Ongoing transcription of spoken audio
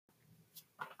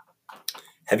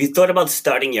Have you thought about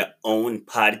starting your own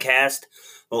podcast?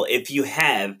 Well, if you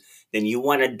have, then you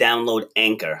want to download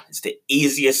Anchor. It's the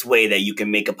easiest way that you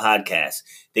can make a podcast.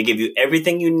 They give you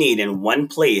everything you need in one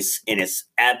place, and it's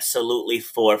absolutely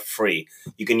for free.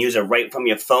 You can use it right from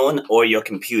your phone or your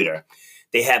computer.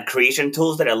 They have creation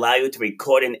tools that allow you to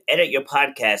record and edit your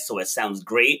podcast so it sounds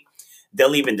great.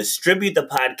 They'll even distribute the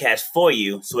podcast for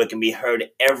you so it can be heard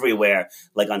everywhere,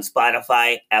 like on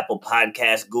Spotify, Apple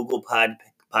Podcasts, Google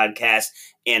Podcasts,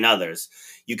 and others.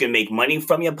 You can make money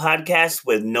from your podcast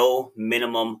with no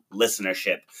minimum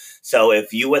listenership. So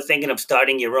if you were thinking of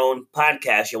starting your own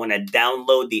podcast, you want to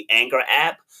download the Anchor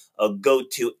app or go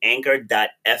to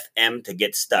anchor.fm to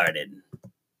get started.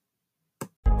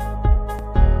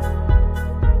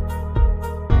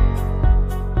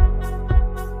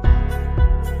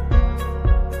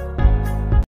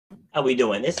 How we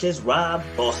doing? This is Rob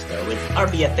Foster with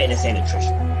RBF Fitness and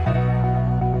Nutrition.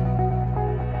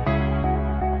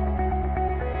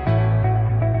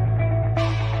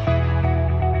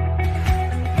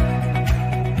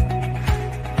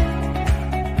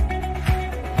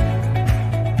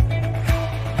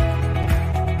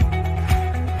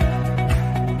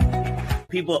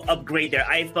 People upgrade their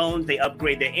iPhones, they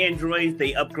upgrade their Androids,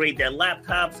 they upgrade their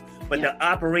laptops, but they're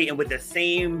operating with the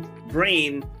same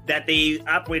brain that they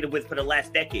operated with for the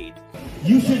last decade.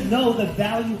 You should know the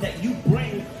value that you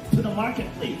bring to the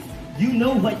marketplace. You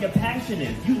know what your passion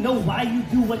is. You know why you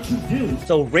do what you do.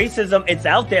 So racism, it's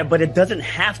out there, but it doesn't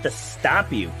have to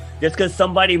stop you. Just because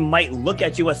somebody might look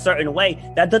at you a certain way,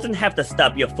 that doesn't have to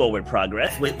stop your forward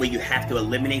progress. Where you have to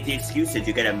eliminate the excuses.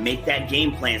 You got to make that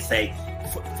game plan, say,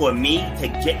 for me to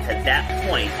get to that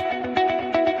point.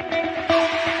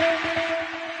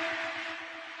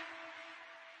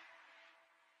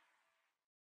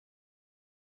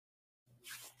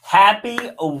 Happy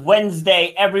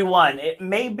Wednesday, everyone. It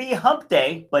may be hump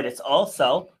day, but it's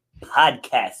also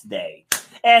podcast day.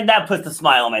 And that puts a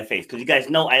smile on my face because you guys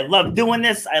know I love doing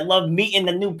this. I love meeting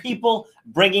the new people,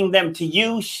 bringing them to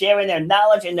you, sharing their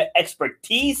knowledge and their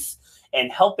expertise,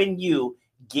 and helping you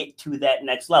get to that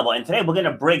next level. And today we're going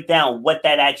to break down what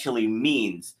that actually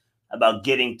means about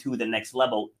getting to the next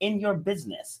level in your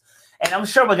business. And I'm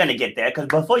sure we're going to get there because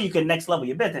before you can next level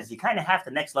your business, you kind of have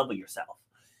to next level yourself.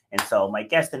 And so my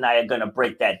guest and I are going to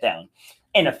break that down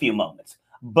in a few moments.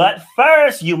 But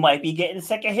first, you might be getting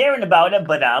sick of hearing about it,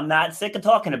 but I'm not sick of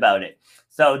talking about it.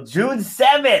 So June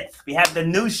 7th, we have the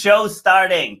new show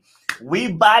starting. We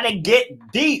About to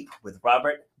Get Deep with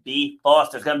Robert B.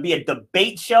 Foster. It's going to be a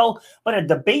debate show, but a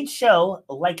debate show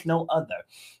like no other.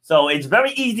 So it's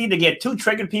very easy to get two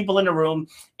triggered people in the room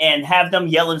and have them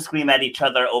yell and scream at each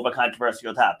other over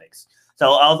controversial topics. So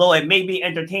although it may be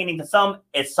entertaining to some,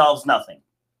 it solves nothing.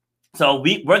 So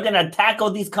we're going to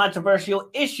tackle these controversial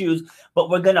issues, but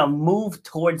we're going to move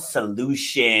towards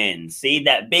solutions. See,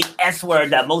 that big S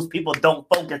word that most people don't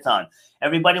focus on.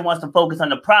 Everybody wants to focus on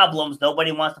the problems.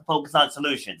 Nobody wants to focus on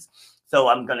solutions. So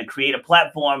I'm going to create a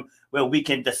platform where we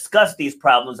can discuss these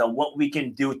problems and what we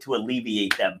can do to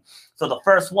alleviate them. So the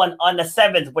first one on the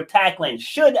 7th, we're tackling,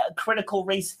 should critical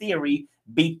race theory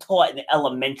be taught in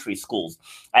elementary schools?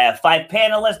 I have 5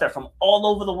 panelists. They're from all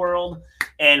over the world,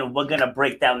 and we're going to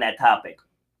break down that topic.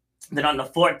 Then on the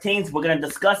 14th, we're going to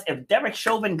discuss if Derek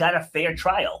Chauvin got a fair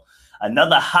trial.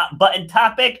 Another hot button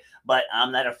topic, but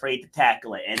I'm not afraid to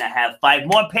tackle it. And I have 5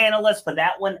 more panelists for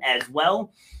that one as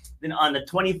well. Then on the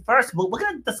 21st, we're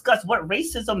going to discuss what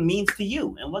racism means to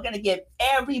you. And we're going to give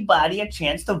everybody a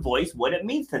chance to voice what it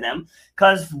means to them.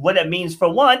 Because what it means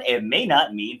for one, it may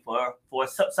not mean for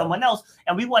someone else.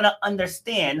 And we want to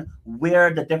understand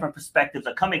where the different perspectives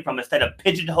are coming from instead of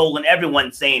pigeonholing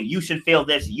everyone saying, you should feel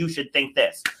this, you should think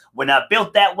this. We're not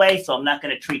built that way, so I'm not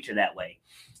going to treat you that way.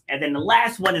 And then the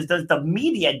last one is, does the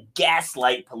media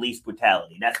gaslight police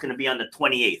brutality? That's going to be on the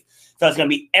 28th. So it's going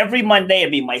to be every Monday.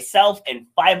 It'll be myself and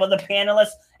 5 other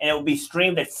panelists, and it will be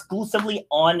streamed exclusively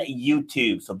on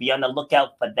YouTube. So be on the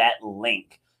lookout for that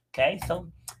link. Okay, so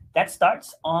that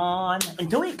starts in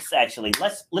 2 weeks, actually,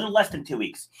 little less than 2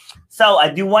 weeks. So I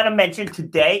do want to mention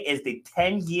today is the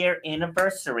 10-year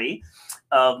anniversary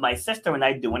of my sister and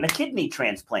I doing a kidney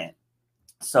transplant.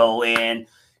 So in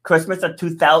Christmas of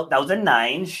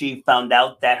 2009, she found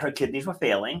out that her kidneys were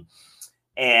failing.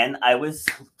 And I was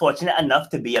fortunate enough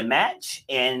to be a match.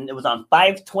 And it was on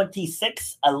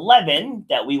 5/26/11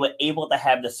 that we were able to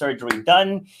have the surgery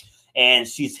done. And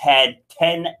she's had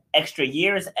 10 extra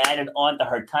years added on to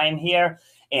her time here.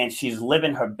 And she's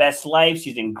living her best life.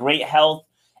 She's in great health.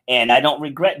 And I don't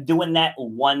regret doing that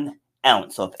one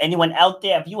ounce. So if anyone out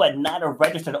there, if you are not a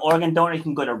registered organ donor, you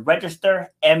can go to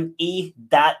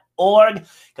registerme.org,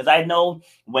 because I know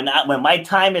when my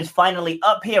time is finally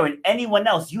up here, and anyone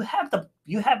else, you have the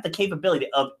capability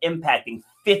of impacting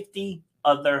 50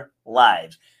 other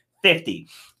lives. 50.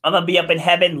 I'm gonna be up in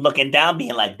heaven looking down,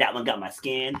 being like, that one got my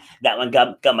skin, that one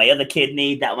got my other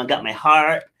kidney, that one got my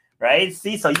heart, right?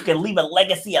 See, so you can leave a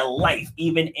legacy of life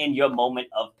even in your moment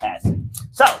of passing.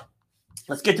 So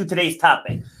let's get to today's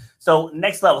topic. So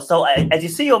next level. So as you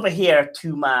see over here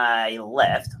to my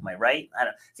left, my right, I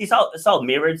don't see, it's all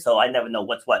mirrored, so I never know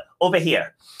what's what. Over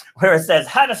here, where it says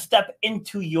how to step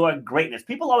into your greatness.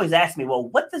 People always ask me, well,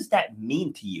 what does that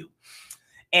mean to you?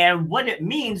 And what it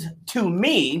means to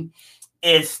me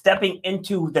is stepping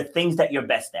into the things that you're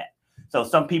best at. So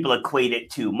some people equate it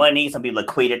to money. Some people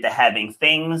equate it to having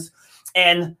things.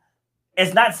 And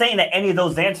it's not saying that any of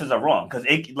those answers are wrong, because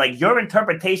like your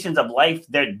interpretations of life,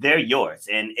 they're yours,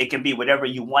 and it can be whatever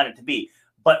you want it to be.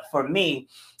 But for me,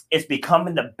 it's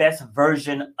becoming the best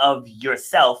version of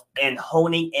yourself and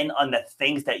honing in on the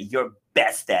things that you're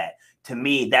best at. To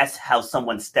me, that's how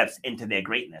someone steps into their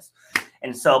greatness.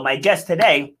 And so my guest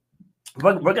today,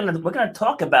 we're gonna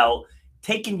talk about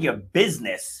taking your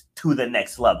business to the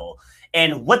next level.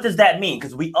 And what does that mean?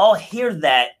 Because we all hear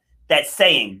that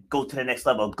saying, go to the next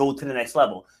level, go to the next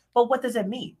level. But what does it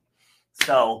mean?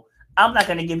 So I'm not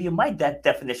going to give you my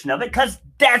definition of it, because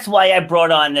that's why I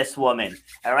brought on this woman.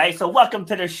 All right. So welcome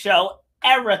to the show,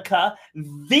 Erica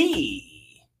V.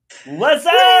 What's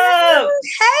up? Hey.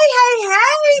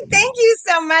 Thank you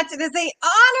so much. It is an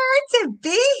honor to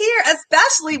be here,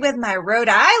 especially with my Rhode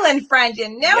Island friend. You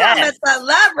know how much I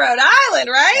love Rhode Island,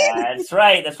 right? That's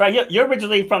right. You're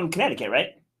originally from Connecticut,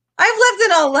 right? I've lived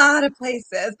in a lot of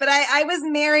places, but I was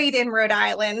married in Rhode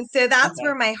Island, so that's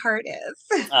where my heart is.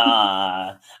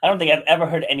 I don't think I've ever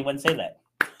heard anyone say that.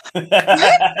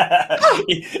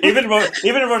 even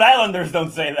Rhode Islanders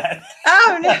don't say that.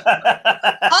 Oh no!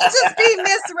 I'll just be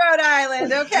Miss Rhode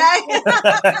Island, okay?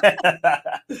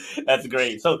 That's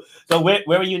great. So where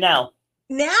are you now?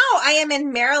 Now I am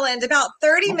in Maryland, about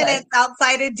 30 minutes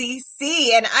outside of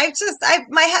DC, and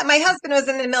my husband was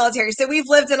in the military, so we've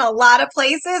lived in a lot of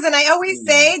places. And I always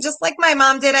say, just like my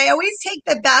mom did, I always take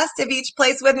the best of each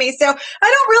place with me. So I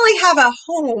don't really have a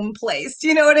home place. Do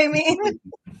you know what I mean?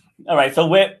 All right. So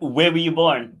where were you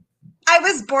born? I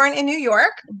was born in New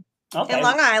York, in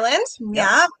Long Island.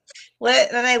 Yeah.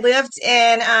 And I lived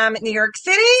in New York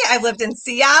City. I've lived in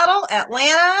Seattle,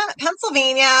 Atlanta,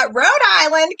 Pennsylvania, Rhode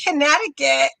Island,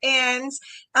 Connecticut, and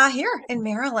here in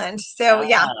Maryland. So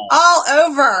yeah, all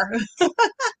over.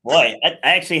 Boy, I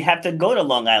actually have to go to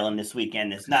Long Island this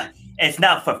weekend. It's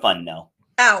not for fun though.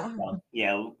 Oh.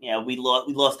 So, we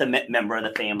lost a member of the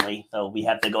family, so we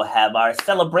have to go have our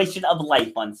celebration of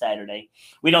life on Saturday.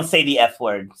 We don't say the F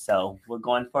word, so we're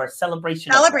going for a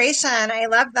celebration. I love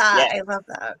that. Yeah. I love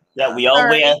that. Yeah, we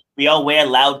all wear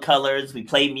loud colors. We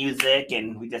play music,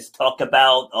 and we just talk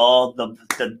about all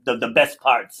the best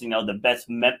parts. The best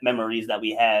memories that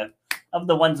we have of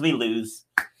the ones we lose.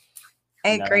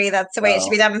 I agree. That's the way it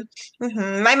should be done.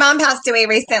 Mm-hmm. My mom passed away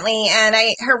recently, and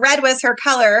her red was her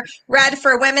color, red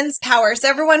for women's power. So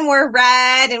everyone wore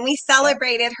red, and we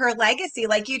celebrated her legacy,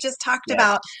 like you just talked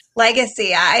about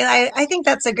legacy. I think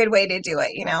that's a good way to do it.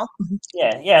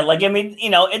 Yeah. Like, I mean,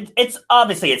 it's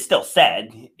obviously it's still sad.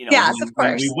 Yes, of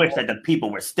course. We wish that the people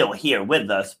were still here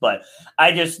with us, but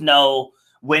I just know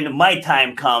when my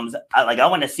time comes, I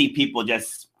want to see people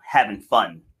just having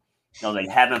fun. Like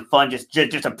having fun,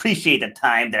 just appreciate the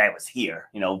time that I was here,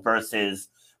 versus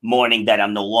mourning that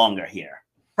I'm no longer here.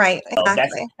 Right, so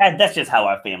exactly. That's just how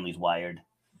our family's wired.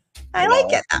 I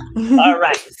like it. All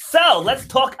right, so let's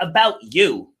talk about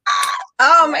you.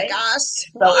 Oh my gosh!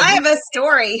 So I have a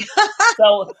story.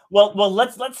 well,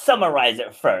 let's summarize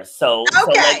it first. So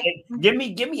give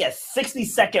me a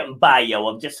 60-second bio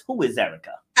of just who is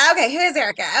Erica. Okay, who is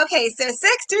Erica? Okay, so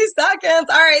 60 seconds.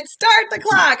 All right, start the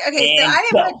clock. Okay, so I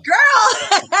am a girl.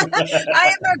 I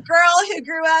am a girl who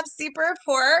grew up super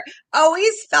poor,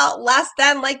 always felt less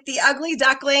than, like the ugly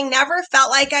duckling, never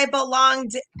felt like I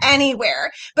belonged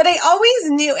anywhere. But I always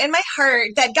knew in my heart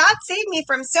that God saved me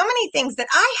from so many things, that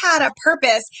I had a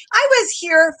purpose. I was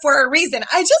here for a reason.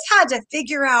 I just had to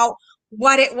figure out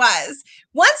what it was.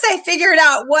 Once I figured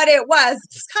out what it was,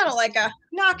 it's kind of like a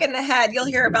knock in the head. You'll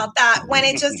hear about that when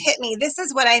it just hit me. This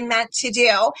is what I meant to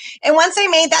do. And once I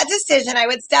made that decision, I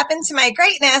would step into my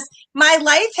greatness. My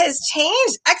life has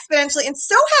changed exponentially, and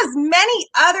so has many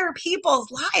other people's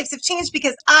lives have changed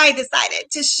because I decided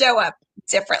to show up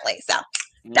differently. So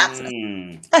that's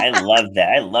I love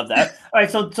that. All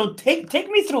right, so take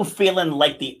me through feeling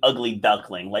like the ugly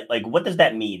duckling. Like what does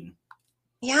that mean?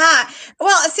 Yeah.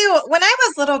 Well, so when I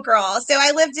was little girl, so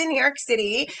I lived in New York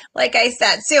City, like I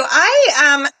said. So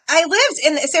I lived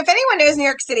in so if anyone knows New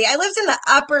York City, I lived in the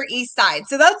Upper East Side.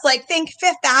 So that's like think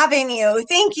Fifth Avenue,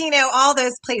 think, all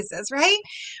those places, right?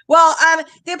 Well,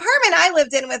 the apartment I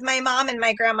lived in with my mom and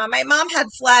my grandma, my mom had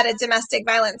fled a domestic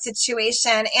violence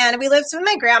situation and we lived with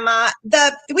my grandma.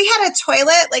 We had a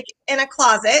toilet like in a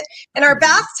closet and our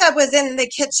bathtub was in the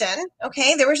kitchen.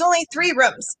 Okay. There was only 3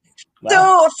 rooms. Wow.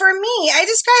 So for me, I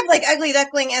describe like Ugly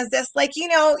Duckling as this, like,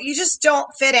 you just don't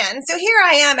fit in. So here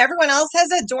I am. Everyone else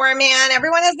has a doorman.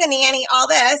 Everyone has a nanny, all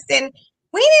this. And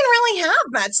we didn't really have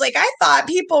much. Like I thought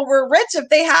people were rich if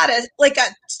they had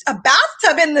a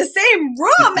bathtub in the same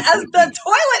room as the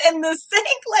toilet and the sink.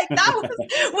 Like that was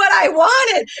what I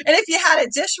wanted. And if you had a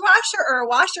dishwasher or a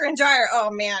washer and dryer, oh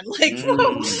man, like,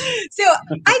 whoa. So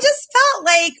I just felt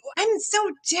like I'm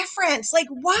so different. Like,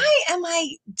 why am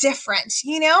I different?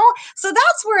 So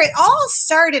that's where it all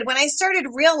started when I started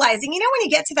realizing, when you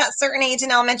get to that certain age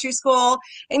in elementary school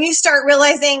and you start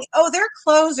realizing, oh, their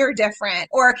clothes are different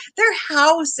or their house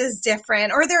is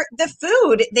different or the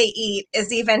food they eat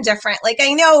is even different. Like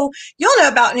I know you'll know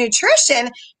about nutrition,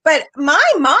 but my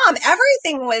mom,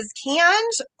 everything was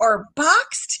canned or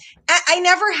boxed. I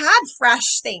never had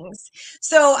fresh things.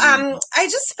 So I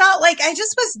just felt like I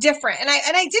just was different. And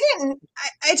I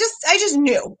just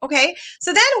knew. Okay.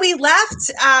 So then we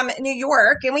left New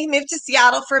York and we moved to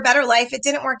Seattle for a better life. It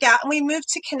didn't work out. And we moved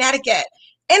to Connecticut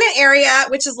in an area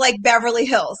which is like Beverly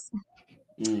Hills.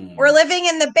 We're living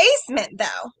in the basement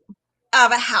though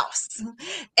of a house.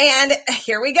 And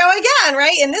here we go again,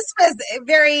 right? And this was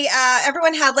very,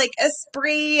 everyone had like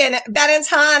Esprit and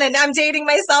Benetton, and I'm dating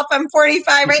myself, I'm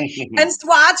 45, right? And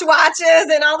Swatch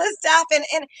watches and all this stuff. And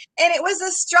it was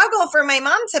a struggle for my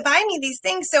mom to buy me these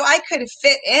things so I could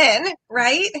fit in,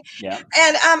 right? Yeah.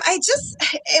 And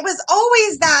it was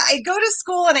always that I'd go to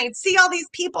school and I'd see all these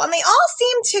people and they all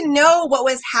seemed to know what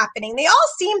was happening. They all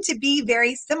seemed to be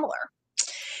very similar.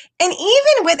 And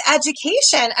even with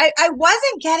education, I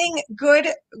wasn't getting good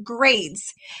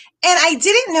grades and I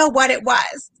didn't know what it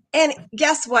was. And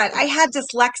guess what? I had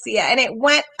dyslexia and it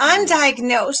went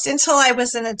undiagnosed until I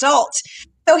was an adult.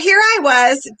 So here I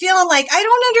was feeling like I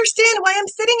don't understand why I'm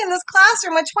sitting in this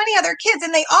classroom with 20 other kids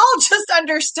and they all just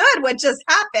understood what just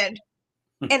happened.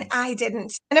 And I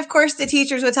didn't. And of course, the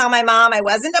teachers would tell my mom I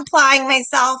wasn't applying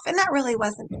myself, and that really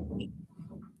wasn't me.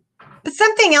 But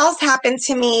something else happened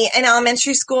to me in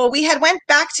elementary school. We had went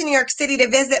back to New York City to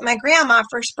visit my grandma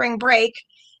for spring break,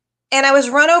 and I was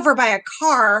run over by a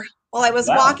car while I was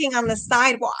walking on the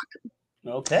sidewalk.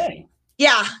 Okay.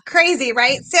 Yeah, crazy,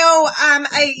 right? So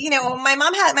my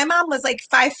mom was like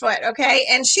 5 foot, okay,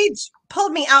 and she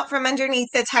pulled me out from underneath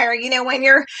the tire. When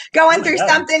you're going through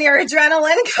something, your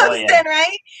adrenaline comes in,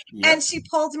 right? Yep. And she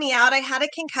pulled me out. I had a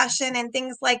concussion and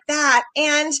things like that.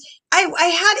 And I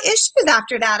had issues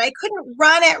after that. I couldn't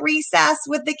run at recess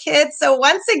with the kids. So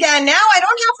once again, now I don't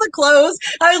have the clothes.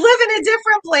 I live in a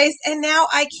different place. And now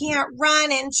I can't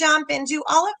run and jump and do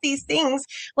all of these things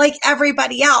like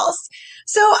everybody else.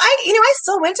 So I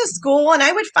still went to school and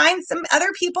I would find some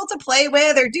other people to play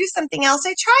with or do something else.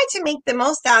 I tried to make the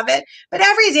most of it. But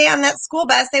every day on that school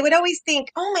bus, I would always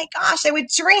think, oh my gosh, I would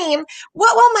dream,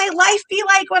 what will my life be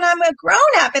like when I'm a grown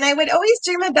up? And I would always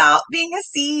dream about being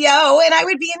a CEO and I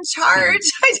would be in charge.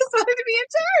 I just wanted to be in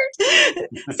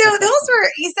charge. So those were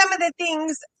some of the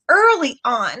things early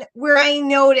on where I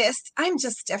noticed I'm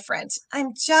just different. I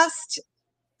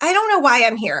don't know why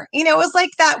I'm here. It was like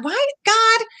that.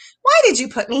 Why did you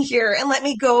put me here and let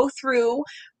me go through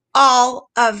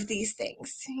all of these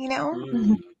things?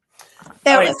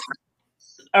 That was hard.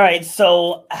 All right.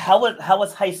 So how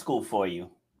was high school for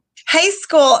you? High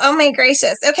school. Oh my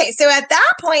gracious. Okay. So at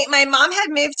that point, my mom had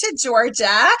moved to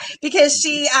Georgia because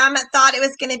she thought it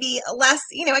was going to be less,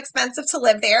 expensive to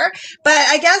live there. But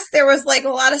I guess there was like a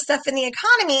lot of stuff in the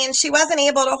economy and she wasn't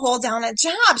able to hold down a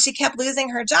job. She kept losing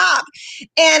her job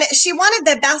and she wanted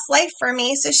the best life for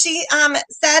me. So she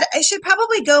said I should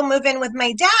probably go move in with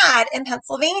my dad in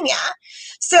Pennsylvania.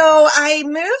 So I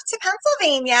moved to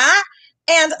Pennsylvania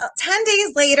and 10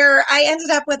 days later, I ended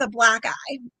up with a black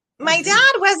eye. My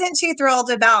dad wasn't too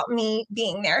thrilled about me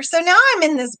being there. So now I'm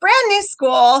in this brand new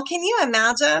school. Can you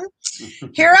imagine?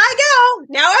 Here I go.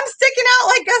 Now I'm sticking out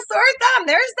like a sore thumb.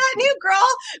 There's that new girl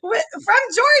from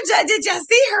Georgia. Did you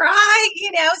see her eye?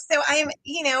 So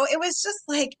it was just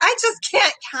like, I just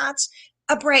can't catch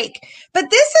a break. But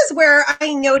this is where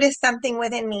I noticed something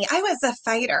within me. I was a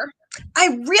fighter. I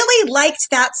really liked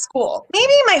that school.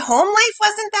 Maybe my home life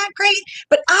wasn't that great,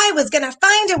 but I was going to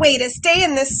find a way to stay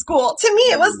in this school. To me,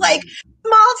 it was like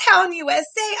small town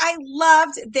USA. I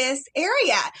loved this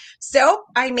area. So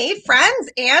I made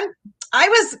friends and I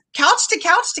was couch to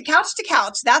couch to couch to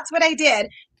couch. That's what I did.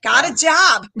 Got a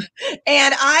job.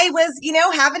 And I was,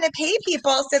 having to pay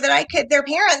people so that I could, their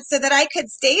parents, so that I could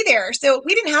stay there. So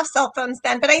we didn't have cell phones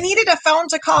then, but I needed a phone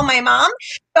to call my mom.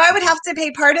 So I would have to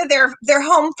pay part of their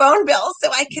home phone bill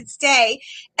so I could stay.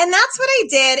 And that's what I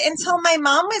did until my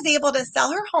mom was able to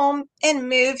sell her home and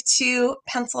move to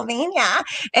Pennsylvania.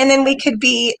 And then we could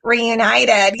be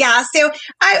reunited. Yeah. So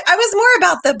I was more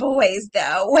about the boys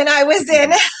though, when I was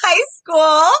in high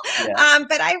school. Yeah.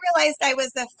 But I realized I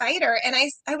was a fighter and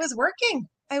I was working.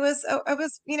 I was,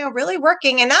 really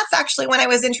working. And that's actually when I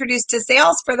was introduced to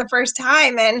sales for the first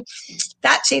time. And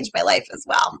that changed my life as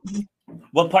well.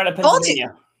 What part of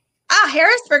Pennsylvania?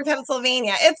 Harrisburg,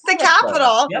 Pennsylvania. It's the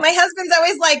capital. Yep. My husband's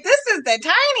always like, this is the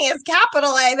tiniest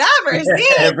capital I've ever seen.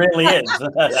 It really is.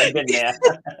 I've been there.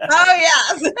 Oh,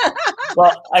 yes.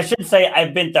 Well, I should say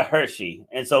I've been to Hershey.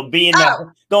 And so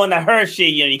going to Hershey,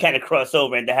 you kind of cross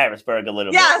over into Harrisburg a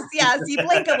little bit. Yes. You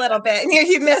blink a little bit and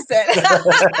you miss it.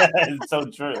 It's so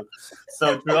true.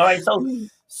 So true. All right.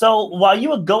 So while you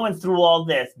were going through all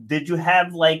this, did you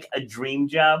have like a dream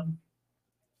job?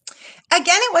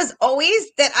 Again, it was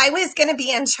always that I was going to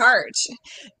be in charge.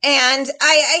 And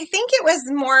I think it was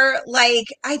more like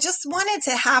I just wanted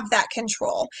to have that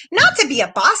control. Not to be a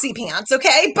bossy pants,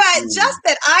 okay? But just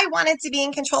that I wanted to be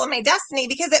in control of my destiny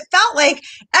because it felt like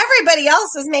everybody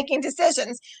else was making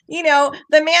decisions. The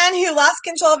man who lost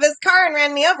control of his car and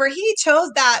ran me over, he chose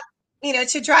that,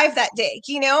 to drive that day.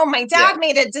 My dad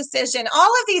made a decision, all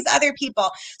of these other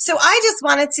people. So I just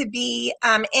wanted to be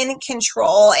in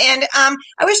control. And I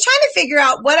was trying to figure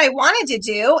out what I wanted to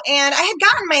do. And I had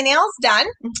gotten my nails done.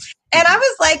 And I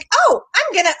was like,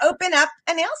 I'm going to open up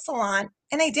a nail salon.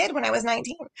 And I did when I was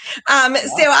 19. So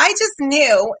I just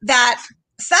knew that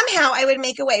somehow I would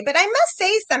make a way. But I must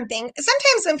say something.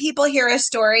 Sometimes when people hear a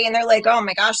story and they're like, oh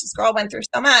my gosh, this girl went through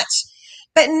so much.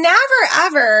 But never,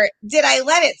 ever did I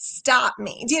let it stop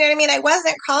me. Do you know what I mean? I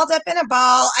wasn't crawled up in a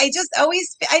ball. I just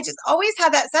always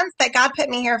had that sense that God put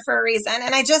me here for a reason.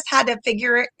 And I just had to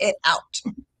figure it out.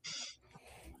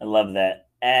 I love that.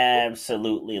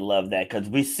 Absolutely love that. Because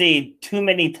we see too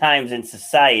many times in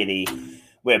society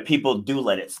where people do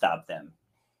let it stop them.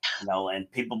 And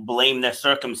people blame their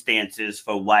circumstances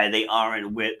for why they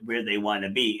aren't where they want to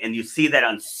be. And you see that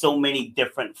on so many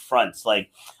different fronts.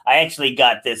 Like I actually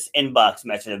got this inbox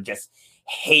message of just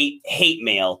hate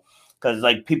mail because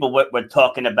like people were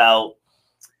talking about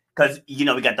because, we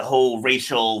got the whole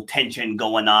racial tension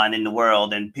going on in the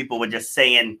world and people were just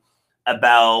saying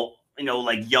about,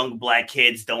 like young Black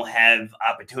kids don't have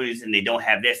opportunities and they don't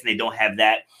have this and they don't have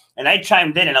that. And I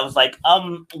chimed in and I was like,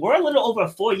 we're a little over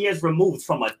 4 years removed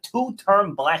from a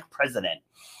 2-term Black president.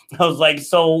 I was like,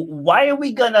 so why are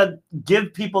we going to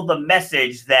give people the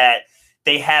message that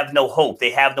they have no hope,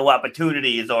 they have no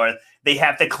opportunities, or they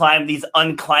have to climb these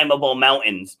unclimbable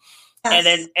mountains?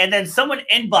 Yes. And then someone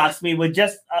inboxed me with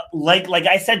just like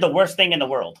I said, the worst thing in the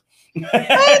world.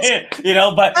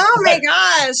 But oh my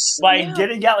gosh, by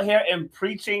getting out here and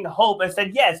preaching hope, I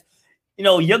said, yes,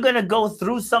 you're going to go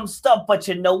through some stuff, but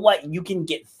you know what? You can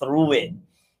get through it.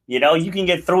 You can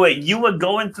get through it. You were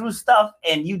going through stuff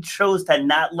and you chose to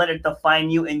not let it define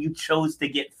you and you chose to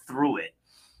get through it.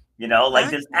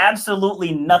 There's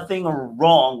absolutely nothing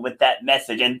wrong with that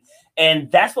message.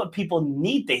 And that's what people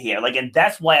need to hear. And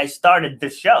that's why I started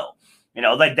this show.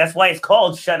 That's why it's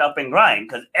called Shut Up and Grind,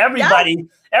 because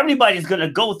everybody's going to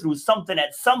go through something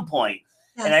at some point.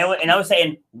 Yes. And I was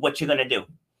saying, what you're going to do,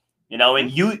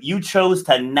 and you chose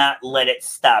to not let it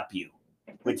stop you,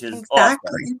 which is awesome.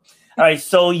 All right.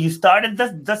 So you started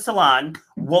the salon.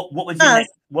 What was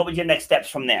your next steps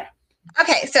from there?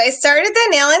 Okay, so I started the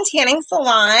nail and tanning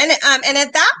salon, and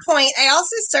at that point, I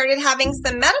also started having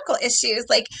some medical issues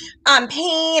like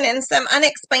pain and some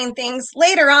unexplained things.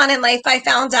 Later on in life, I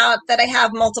found out that I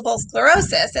have multiple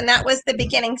sclerosis, and that was the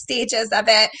beginning stages of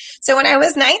it. So when I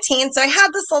was 19, so I had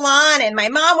the salon, and my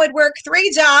mom would work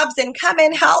 3 jobs and come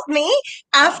and help me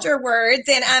afterwards.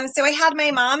 And so I had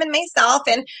my mom and myself,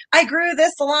 and I grew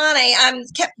this salon. I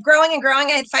kept growing and growing.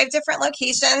 I had 5 different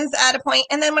locations at a point,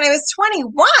 and then when I was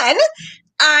 21,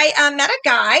 I met a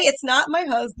guy. It's not my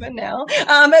husband now,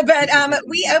 but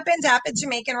we opened up a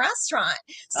Jamaican restaurant.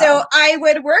 So I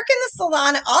would work in the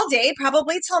salon all day,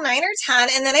 probably till 9 or 10,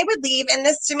 and then I would leave. And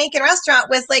this Jamaican restaurant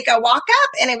was like a walk up,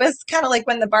 and it was kind of like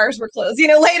when the bars were closed,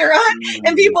 later on,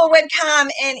 and people would come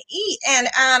and eat. And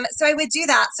so I would do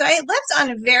that. So I lived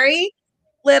on very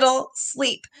little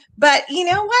sleep. But you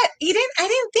know what? I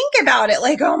didn't think about it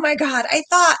like, oh my God, I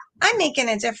thought I'm making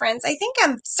a difference. I think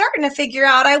I'm starting to figure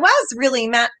out I was really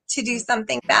meant to do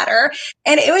something better.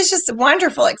 And it was just a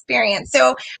wonderful experience.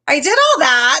 So I did all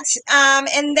that.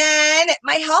 And then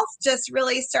my health just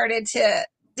really started to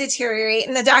deteriorate.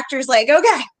 And the doctor's like,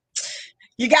 okay,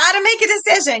 you got to make a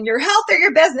decision, your health or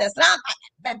your business. And I'm like,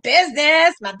 my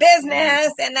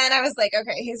business. And then I was like,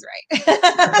 okay, he's right. So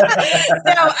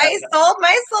I sold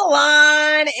my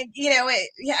salon. And,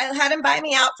 I had him buy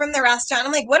me out from the restaurant.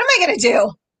 I'm like, what am I going to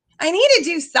do? I need to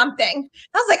do something.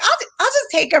 I was like, I'll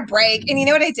just take a break. And you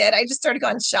know what I did? I just started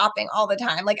going shopping all the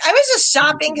time. Like I was just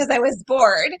shopping because I was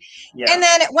bored. Yeah. And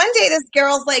then one day this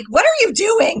girl's like, what are you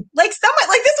doing? Like someone,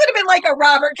 like this would have been like a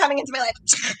Robert coming into my life.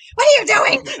 What are you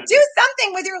doing? Do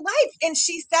something with your life. And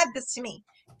she said this to me.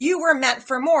 You were meant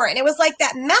for more. And it was like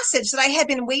that message that I had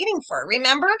been waiting for,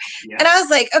 remember? Yeah. And I was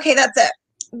like, okay, that's it.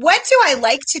 What do I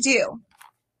like to do?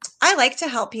 I like to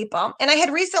help people. And I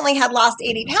had recently lost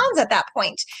 80 pounds at that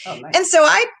point. Oh, nice. And so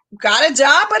I got a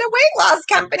job at a weight loss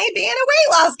company being a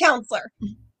weight loss counselor.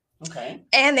 Okay.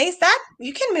 And they said,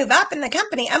 you can move up in the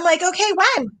company. I'm like, okay,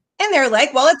 when? And they're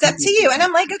like, well, it's up to you. And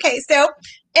I'm like, okay, so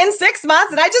in 6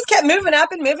 months, and I just kept moving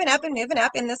up and moving up and moving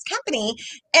up in this company.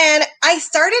 And I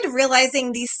started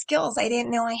realizing these skills I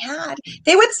didn't know I had.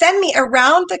 They would send me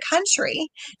around the country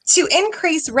to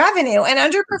increase revenue in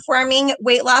underperforming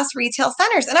weight loss retail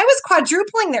centers. And I was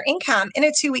quadrupling their income in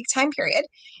a 2-week time period.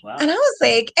 Wow. And I was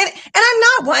like, and I'm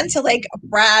not one to like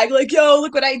brag, like, yo,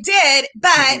 look what I did.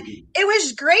 But it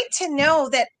was great to know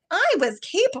that I was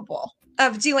capable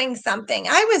of doing something.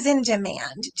 I was in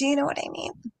demand. Do you know what I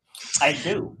mean? I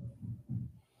do.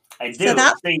 So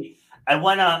see, I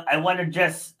wanna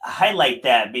just highlight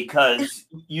that because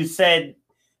you said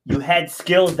you had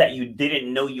skills that you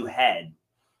didn't know you had.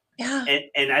 Yeah.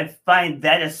 And I find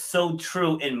that is so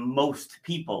true in most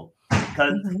people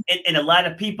because in a lot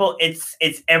of people it's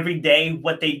every day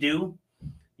what they do,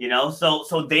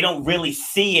 so they don't really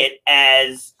see it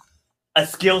as a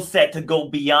skill set to go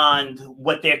beyond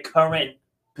what their current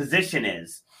position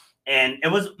is. And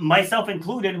it was myself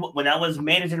included when I was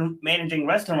managing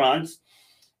restaurants,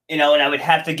 and I would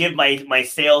have to give my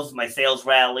sales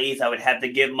rallies. I would have to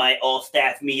give my all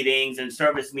staff meetings and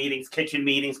service meetings,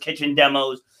 kitchen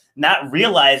demos, not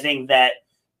realizing that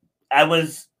I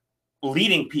was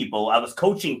leading people. I was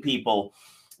coaching people.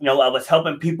 I was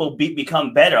helping people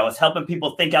become better. I was helping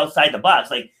people think outside the box.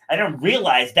 Like I didn't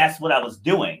realize that's what I was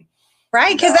doing.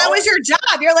 Right, because that was your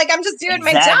job. You're like, I'm just doing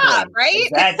my job, right?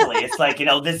 Exactly. It's like,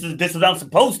 this is what I'm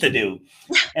supposed to do.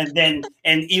 And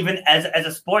even as a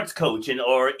sports coach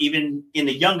or even in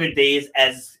the younger days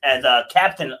as a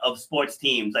captain of sports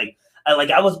teams,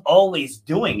 I was always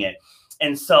doing it.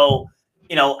 And so,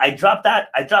 I dropped out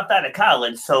of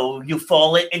college. So you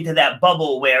fall into that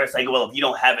bubble where it's like, well, if you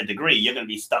don't have a degree, you're going to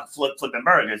be stuck flipping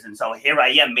burgers. And so here I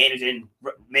am managing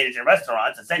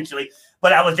restaurants essentially.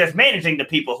 But I was just managing the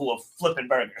people who were flipping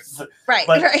burgers. Right,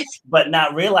 but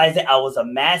not realizing I was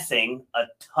amassing a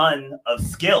ton of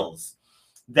skills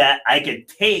that I could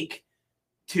take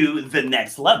to the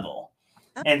next level.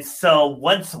 And so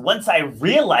once I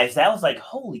realized that, I was like,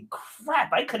 holy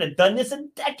crap, I could have done this a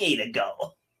decade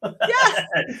ago. Yes.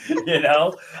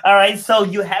 All right. So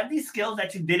you have these skills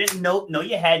that you didn't know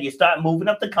you had. You start moving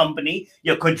up the company.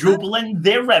 You're quadrupling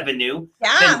their revenue.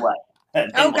 Yeah.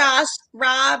 Then what? Gosh,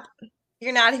 Rob.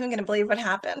 You're not even going to believe what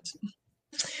happened.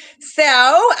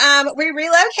 So we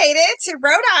relocated to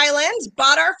Rhode Island,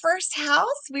 bought our first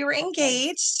house. We were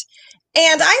engaged.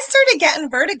 And I started getting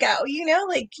vertigo,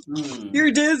 you're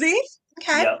dizzy.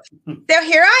 Okay. Yep. So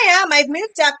here I am. I've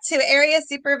moved up to area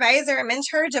supervisor. I'm in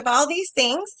charge of all these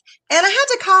things. And I had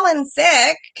to call in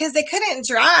sick because I couldn't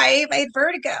drive. I had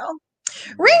vertigo.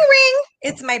 Ring, ring.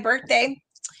 It's my birthday.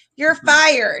 You're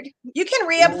fired. You can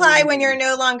reapply when you're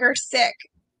no longer sick.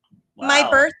 Wow. My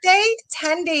birthday,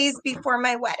 10 days before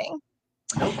my wedding.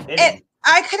 No kidding. And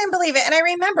I couldn't believe it. And I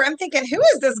remember I'm thinking, who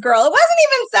is this girl? It wasn't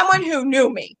even someone who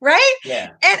knew me, right?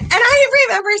 Yeah. And I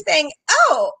remember saying,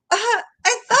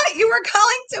 I thought you were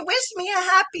calling to wish me a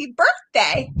happy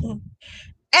birthday. And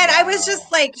I was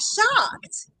just like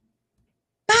shocked.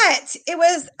 But it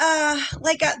was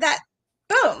that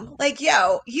boom, like,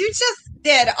 yo, you just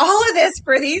did all of this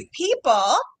for these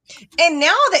people. And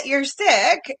now that you're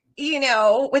sick,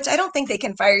 which I don't think they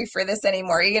can fire you for this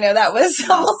anymore. That was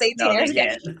almost 18 years ago.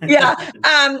 Yeah.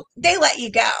 They let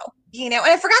you go, and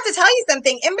I forgot to tell you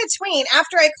something in between.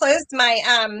 After I closed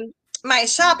my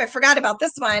shop, I forgot about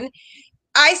this one.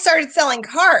 I started selling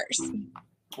cars.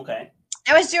 Okay.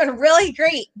 I was doing really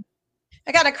great.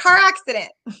 I got a car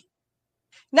accident.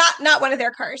 Not one of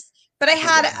their cars, but I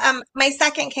had my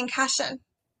second concussion.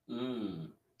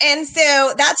 And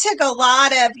so that took a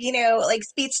lot of, like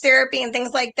speech therapy and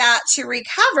things like that to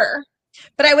recover.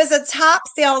 But I was a top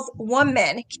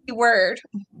saleswoman, keyword.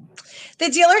 The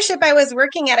dealership I was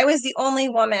working at, I was the only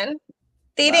woman.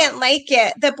 They didn't like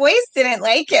it. The boys didn't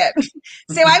like it.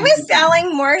 So I was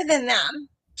selling more than them.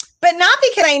 But not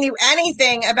because I knew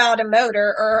anything about a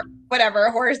motor or whatever,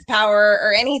 horsepower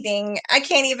or anything. I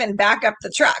can't even back up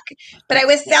the truck. But I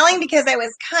was selling because I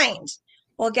was kind.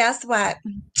 Well, guess what?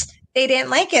 They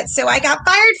didn't like it. So I got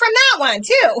fired from that one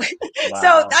too. Wow. So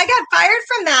I got fired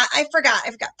from that. I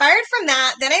got fired from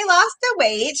that. Then I lost the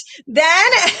weight.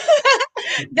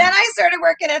 Then I started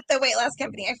working at the weight loss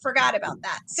company. I forgot about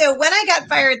that. So when I got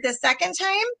fired the second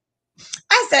time,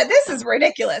 I said, this is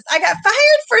ridiculous. I got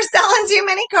fired for selling too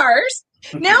many cars.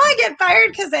 Now I get fired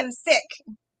because I'm sick.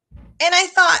 And I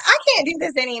thought, I can't do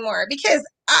this anymore because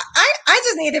I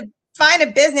just need to find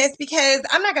a business because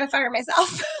I'm not going to fire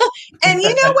myself. And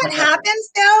you know what happens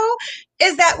though,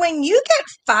 is that when you get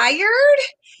fired,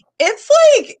 it's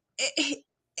like,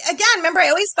 again, remember, I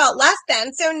always felt less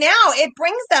than. So now it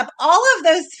brings up all of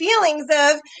those feelings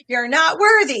of you're not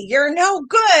worthy, you're no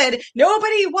good,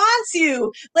 nobody wants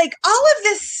you. Like all of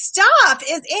this stuff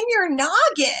is in your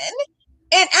noggin.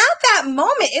 And at that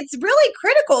moment, it's really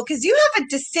critical because you have a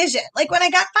decision. Like when I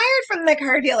got fired from the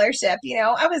car dealership,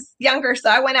 I was younger, so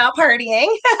I went out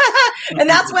partying. And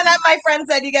that's when my friend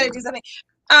said, you got to do something.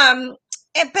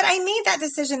 But I made that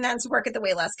decision then to work at the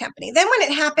weight loss company. Then when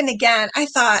it happened again, I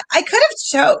thought I could have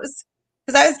chose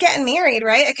because I was getting married,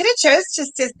 right? I could have chose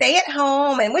just to stay at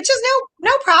home, and which is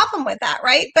no problem with that,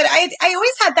 right? But I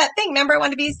always had that thing. Remember, I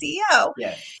wanted to be a CEO.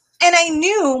 Yeah. And I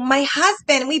knew my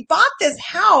husband, we bought this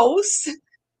house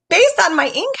based on my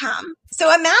income.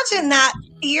 So imagine that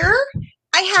fear.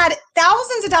 I had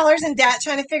thousands of dollars in debt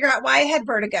trying to figure out why I had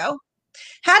vertigo,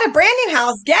 had a brand new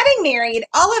house, getting married,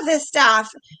 all of this stuff.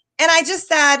 And I just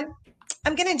said,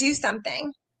 I'm going to do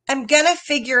something. I'm going to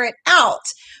figure it out.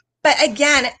 But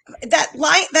again,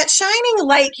 that shining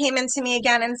light came into me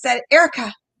again and said,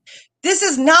 Erica, this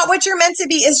is not what you're meant to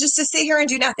be, is just to sit here and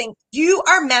do nothing. You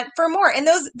are meant for more. And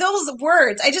those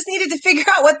words, I just needed to figure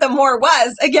out what the more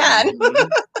was again.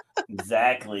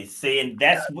 Exactly. See, and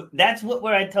that's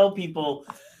where I tell people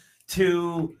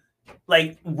to,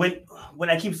 like, when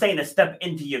I keep saying to step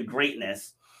into your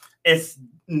greatness, it's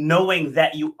knowing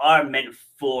that you are meant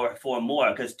for more.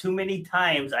 Because too many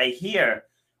times I hear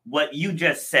what you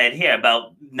just said here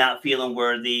about not feeling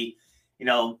worthy.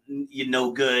 You're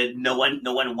no good. No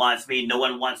one wants me. No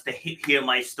one wants to hear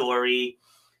my story.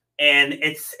 And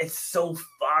it's so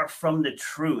far from the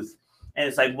truth. And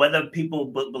it's like, whether people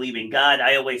believe in God,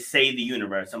 I always say the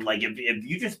universe. I'm like, if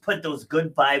you just put those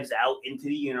good vibes out into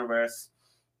the universe,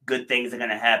 good things are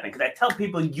going to happen. Because I tell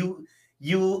people, it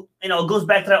goes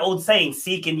back to that old saying,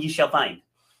 seek and you shall find.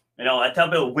 I tell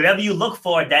people, whatever you look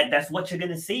for, that's what you're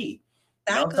going to see.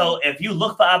 Exactly. So if you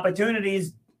look for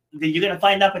opportunities, you're going to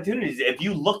find opportunities. If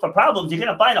you look for problems, you're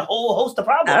going to find a whole host of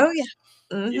problems. Oh, yeah.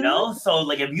 Mm-hmm. So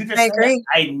like if you just say,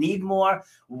 I need more,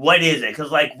 what is it?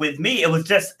 Because like with me, it was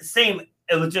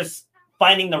just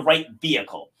finding the right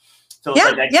vehicle. So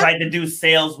I tried to do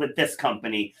sales with this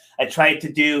company. I tried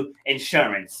to do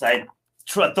insurance. I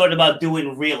thought about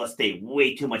doing real estate.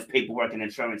 Way too much paperwork and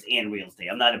insurance and real estate.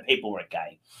 I'm not a paperwork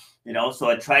guy. So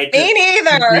I tried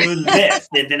to do this,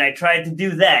 and then I tried to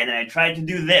do that, and I tried to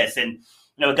do this, and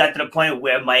it got to the point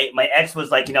where my ex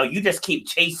was like, you just keep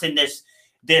chasing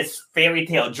this fairy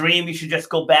tale dream. You should just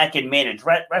go back and manage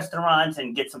restaurants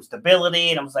and get some stability.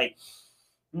 And I was like,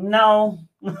 no.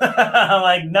 I'm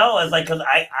like, no. I was like, because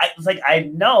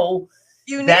I know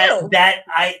that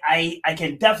I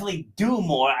can definitely do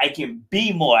more. I can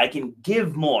be more. I can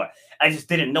give more. I just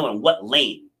didn't know in what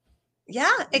lane. Yeah,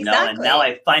 exactly. And now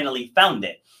I finally found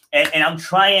it. And I'm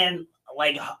trying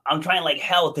like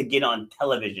hell to get on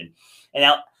television. And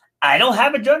now I don't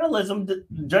have a journalism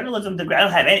degree. I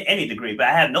don't have any degree, but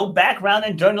I have no background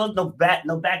in journalism,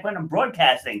 no background in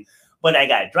broadcasting. But I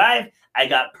got drive, I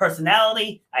got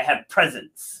personality, I have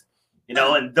presence.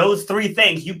 And those three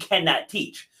things you cannot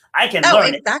teach. I can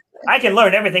learn it. I can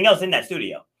learn everything else in that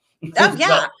studio. Oh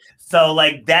yeah. So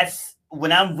like that's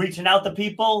when I'm reaching out to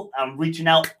people, I'm reaching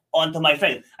out onto my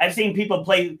friends. I've seen people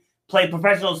play play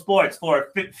professional sports for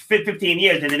 15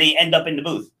 years and then they end up in the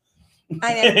booth.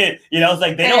 I know. It's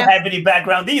like they don't have any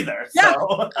background either. Yeah.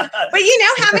 So. But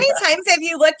how many times have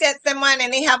you looked at someone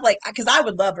and they have because I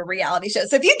would love a reality show.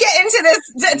 So if you get into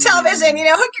this television,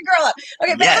 hook your girl up.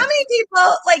 Okay, but how many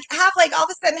people have all of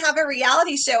a sudden have a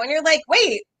reality show and you're like,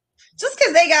 wait, just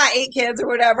because they got 8 kids or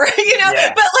whatever, but or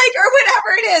whatever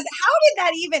it is, how did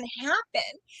that even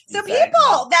happen? So exactly.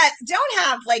 People that don't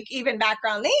have even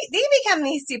background, they become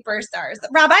these superstars.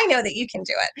 Rob, I know that you can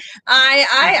do it.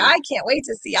 I can't wait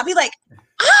to see. I'll be like,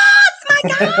 it's my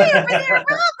guy over there,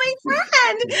 Rob, my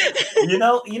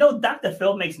friend. Dr.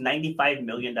 Phil makes $95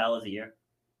 million a year.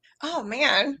 Oh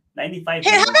man, 95.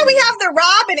 Hey, how about we have the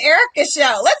Rob and Erica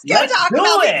show? Let's talk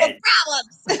about people's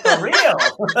problems. For real.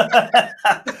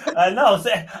 I know. So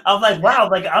I was like, wow,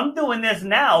 I'm doing this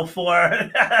now for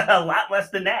a lot less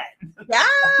than that. Yeah,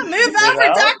 move over,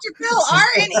 Dr. Phil.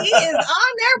 R&E is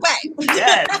on their way.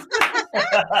 Yes.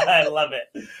 I love it.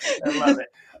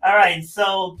 All right,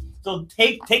 so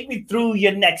take me through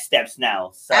your next steps now.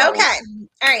 So. Okay.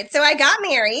 All right. So I got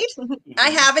married.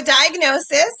 I have a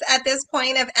diagnosis at this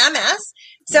point of MS.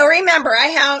 So remember, I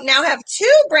now have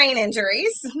 2 brain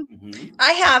injuries.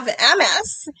 I have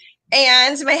MS,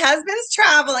 and my husband's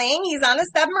traveling. He's on a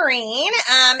submarine.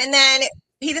 And then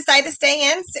he decided to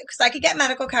stay in so I could get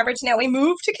medical coverage. Now we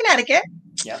moved to Connecticut.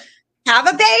 Yep. Have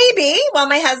a baby while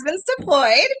my husband's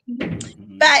deployed.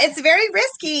 But it's very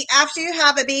risky after you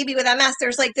have a baby with MS.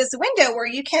 There's this window where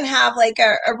you can have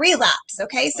a relapse.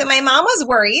 Okay. So my mom was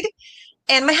worried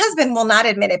and my husband will not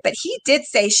admit it, but he did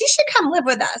say she should come live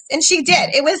with us. And she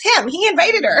did. It was him. He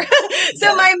invited her.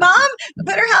 So my mom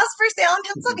put her house for sale in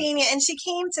Pennsylvania and she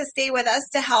came to stay with us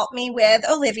to help me with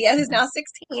Olivia, who's now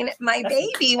 16, my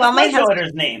baby. While my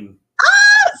daughter's name.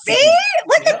 See,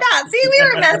 look at that. See, we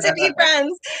were meant to be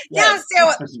friends. Yes.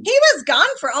 Yeah, so he was gone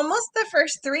for almost the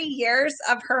first 3 years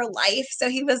of her life. So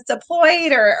he was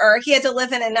deployed or he had to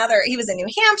live in he was in New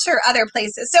Hampshire, other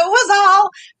places. So it was all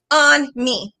on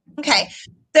me. Okay.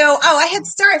 So, I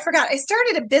forgot. I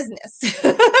started a business.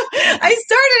 I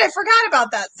forgot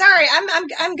about that. Sorry.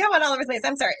 I'm going all over the place.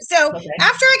 I'm sorry. So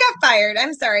after I got fired, I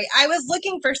was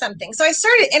looking for something. So I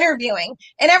started interviewing,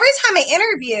 and every time I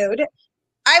interviewed,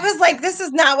 I was like, this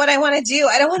is not what I want to do.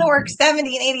 I don't want to work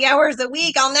 70 and 80 hours a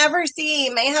week. I'll never see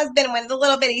my husband when the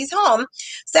little bit he's home.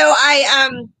 So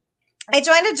I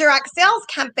joined a direct sales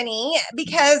company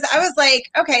because I was like,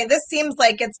 okay, this seems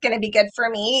like it's going to be good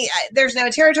for me. There's no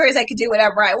territories. I could do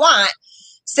whatever I want.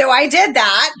 So I did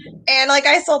that. And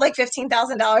I sold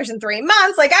 $15,000 in 3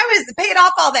 months. I was paid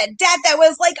off all that debt that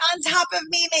was on top of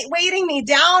me, weighting me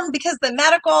down because the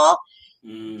medical.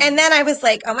 And then I was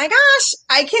like, oh my gosh,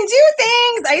 I can do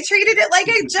things. I treated it like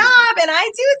a job and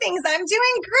I do things. I'm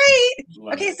doing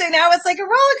great. Okay. So now it's like a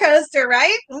roller coaster,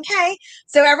 right? Okay.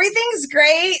 So everything's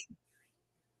great.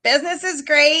 Business is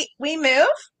great. We move.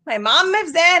 My mom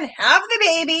moves in, have the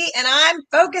baby, and I'm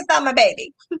focused on my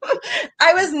baby.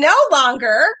 I was no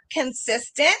longer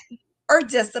consistent or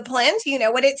disciplined. You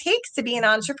know what it takes to be an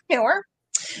entrepreneur.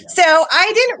 Yeah. So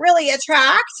I didn't really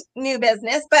attract new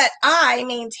business, but I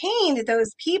maintained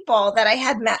those people that I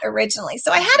had met originally.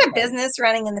 So I had a business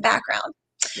running in the background.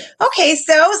 Yeah. Okay,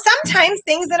 so sometimes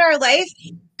things in our life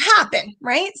happen,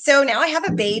 right? So now I have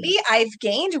a baby. I've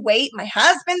gained weight. My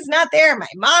husband's not there. My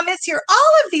mom is here.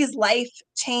 All of these life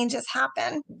changes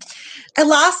happen. I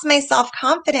lost my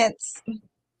self-confidence.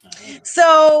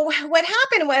 So what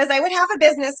happened was I would have a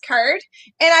business card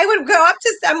and I would go up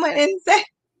to someone and say,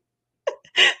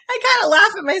 I kind of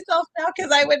laugh at myself now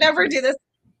because I would never do this.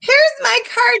 Here's my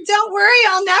card. Don't worry.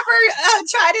 I'll never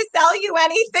try to sell you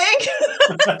anything.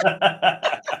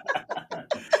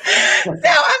 So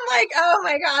I'm like, oh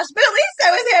my gosh. But at least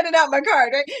I was handing out my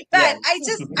card, right? But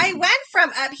yeah. I went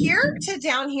from up here to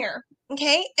down here.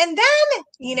 Okay. And then,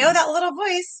 that little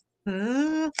voice,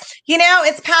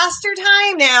 it's past your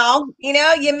time now.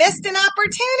 You missed an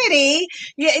opportunity.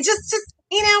 Just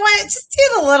you know what? Just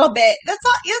do a little bit. That's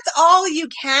all you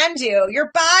can do.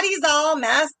 Your body's all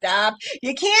messed up.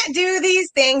 You can't do these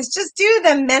things. Just do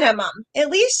the minimum. At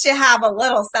least you have a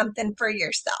little something for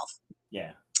yourself.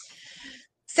 Yeah.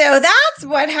 So that's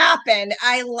what happened.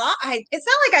 It's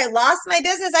not like I lost my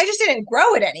business. I just didn't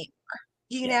grow it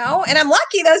anymore, And I'm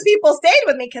lucky those people stayed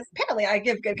with me because apparently I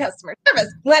give good customer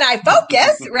service when I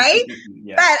focus, right?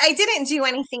 Yeah. But I didn't do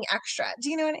anything extra. Do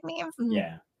you know what I mean?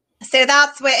 Yeah. So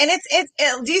that's what, and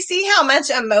do you see how much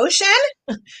emotion,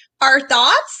 our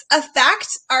thoughts affect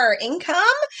our income?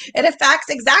 It affects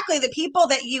exactly the people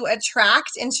that you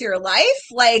attract into your life.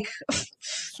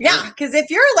 Yeah, because if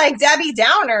you're like Debbie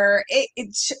Downer,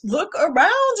 look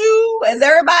around you. Is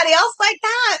everybody else like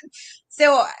that?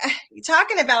 So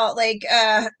talking about like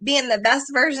being the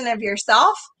best version of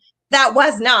yourself, that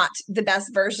was not the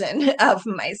best version of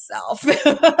myself.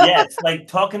 Yes, like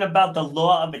talking about the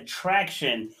law of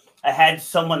attraction. I had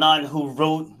someone on who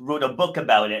wrote a book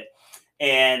about it,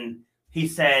 and he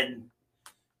said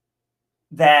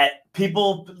that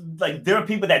people, like, there are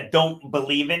people that don't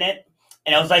believe in it,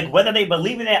 and I was like, whether they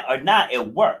believe in it or not,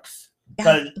 it works.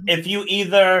 Because if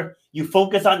you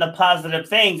focus on the positive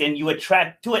things and you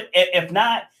attract to it, if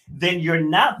not, then you're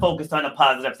not focused on the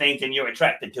positive things and you're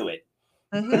attracted to it.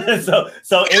 Mm-hmm.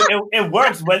 so it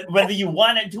works whether you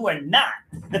want it to or not.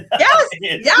 Yes,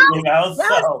 yes, you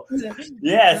know.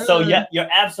 Yes. So yeah, you're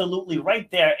absolutely right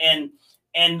there.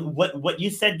 And what you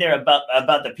said there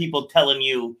about the people telling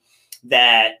you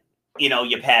that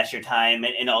you pass your time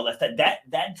and all that stuff,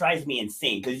 that drives me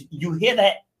insane, because you hear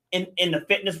that in the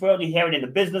fitness world, you hear it in the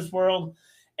business world,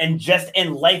 and just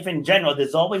in life in general.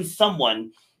 There's always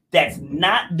someone that's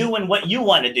not doing what you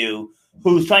want to do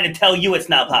who's trying to tell you it's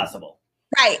not possible.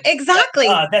 Right, exactly.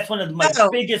 That's one of my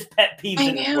biggest pet peeves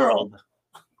in the world.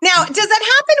 Now, does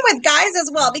that happen with guys as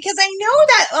well? Because I know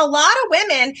that a lot of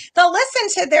women, they'll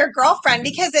listen to their girlfriend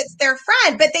because it's their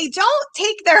friend, but they don't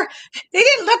they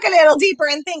didn't look a little deeper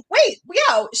and think, wait,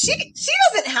 she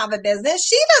doesn't have a business.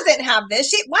 She doesn't have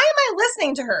this. Why am I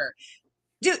listening to her?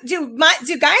 Do guys talk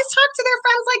to their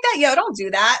friends like that? Don't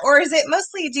do that. Or is it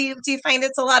mostly, do you find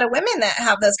it's a lot of women that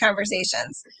have those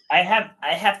conversations? I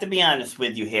have to be honest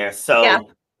with you here. So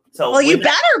well, you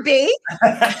better be.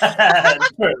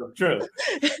 True.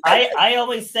 I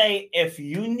always say, if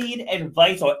you need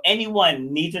advice or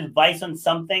anyone needs advice on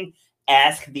something,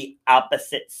 ask the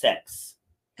opposite sex.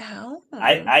 Oh.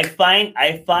 I find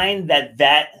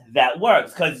that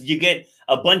works, because you get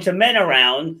a bunch of men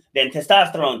around, then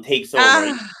testosterone takes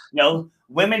over.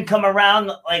 Women come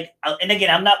around, like, and again,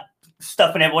 I'm not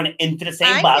stuffing everyone into the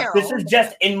same box. Know. This is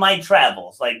just in my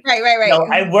travels. Like, right.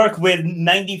 I work with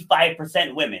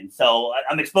 95% women, so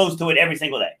I'm exposed to it every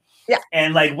single day. Yeah.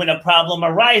 And like, when a problem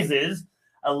arises,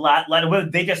 a lot of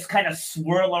women, they just kind of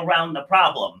swirl around the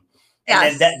problem.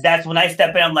 Yes. And that's when I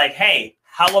step in. I'm like, hey,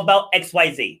 how about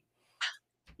XYZ?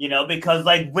 Because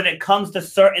like, when it comes to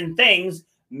certain things,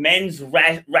 men's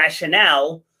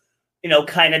rationale,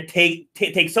 kind of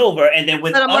takes over. And then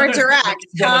with more direct,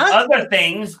 with other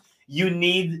things, you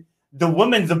need the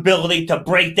woman's ability to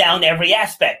break down every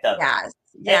aspect of it. Yes.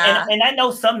 Yeah. And I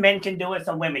know some men can do it,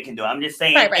 some women can do it. I'm just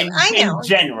saying, right. In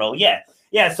general. Yeah.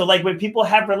 So like, when people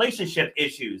have relationship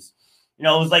issues,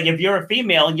 it's like, if you're a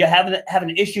female and you have an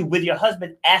issue with your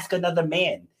husband, ask another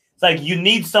man. It's like, you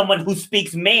need someone who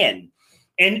speaks man.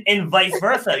 And vice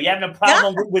versa. You have a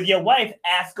problem with your wife,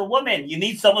 ask a woman. You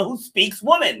need someone who speaks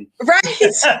woman. Right.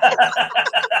 That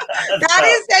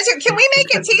is true. Can we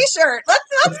make a t-shirt?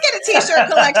 Let's get a t-shirt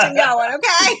collection going,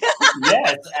 okay?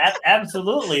 Yes,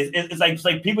 absolutely. It's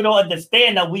like people don't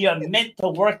understand that we are meant to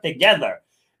work together.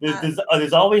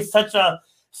 There's always such a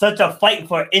fight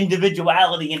for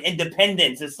individuality and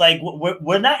independence. It's like,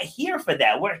 we're not here for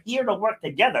that. We're here to work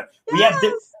together. Yes.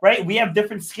 We have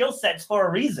different skill sets for a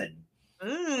reason.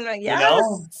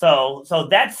 Yes. So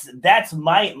that's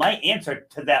my answer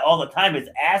to that all the time, is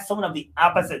ask someone of the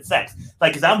opposite sex.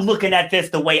 Like, because I'm looking at this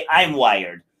the way I'm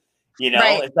wired.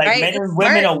 It's like, men and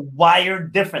women are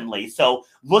wired differently. So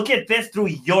look at this through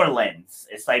your lens.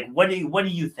 It's like, what do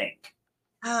you think?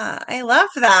 I love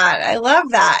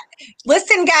that.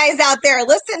 Listen, guys out there,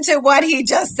 listen to what he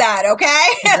just said, okay?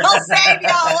 It'll save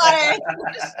y'all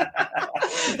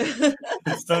money.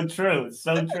 So true.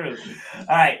 All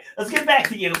right, let's get back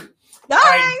to you. All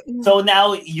right. So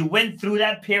now you went through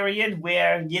that period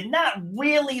where you're not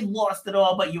really lost at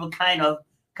all, but you were kind of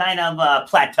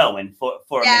plateauing for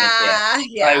a minute there.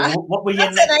 Yeah. Right, what were your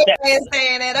That's next steps? a nice way of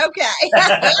saying it. Okay.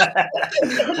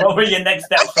 What were your next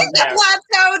steps from there? The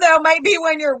plateau, though, might be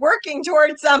when you're working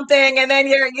towards something and then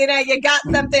you got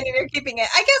something and you're keeping it.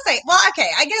 I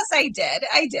guess I did.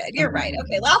 You're right.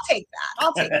 Okay, well, I'll take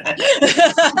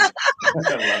that.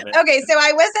 Okay, so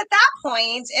I was at that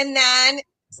point, and then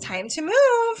it's time to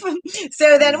move.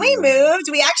 So then we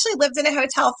moved. We actually lived in a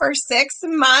hotel for 6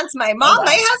 months. My mom,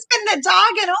 my husband, the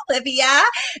dog, and Olivia.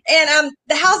 And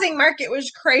the housing market was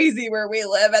crazy where we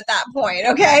live at that point.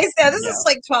 Okay. So this is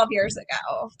like 12 years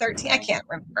ago, 13. I can't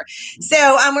remember.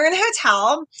 So we're in a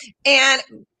hotel and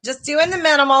just doing the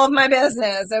minimal of my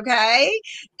business. Okay.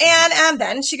 And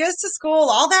then she goes to school,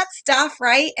 all that stuff.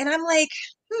 Right. And I'm like,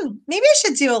 maybe I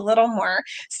should do a little more.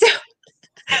 So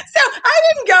So I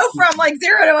didn't go from like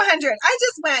 0 to 100. I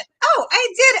just went, oh,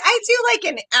 I do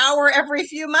like an hour every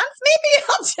few months. Maybe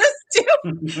I'll just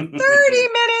do 30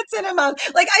 minutes in a month.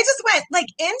 Like I just went like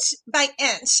inch by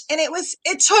inch. And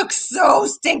it took so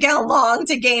stinking long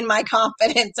to gain my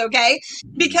confidence. Okay.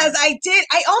 Because I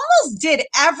almost did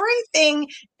everything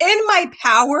in my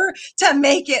power to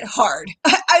make it hard.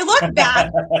 I look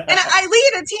back and I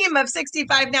lead a team of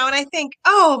 65 now. And I think,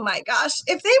 oh my gosh,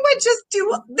 if they would just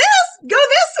do this, go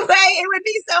this way, it would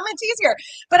be so much easier.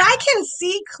 But I can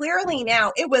see clearly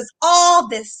now it was all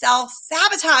this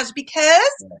self-sabotage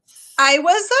because I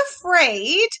was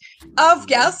afraid of,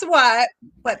 guess what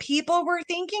people were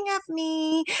thinking of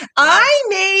me. I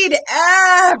made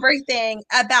everything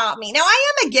about me. Now,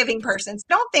 I am a giving person, so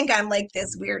don't think I'm like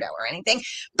this weirdo or anything.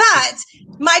 But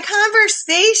my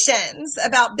conversations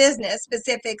about business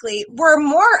specifically were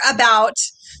more about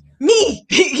me,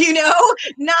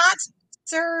 not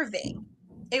serving.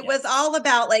 It was all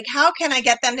about like, how can I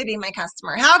get them to be my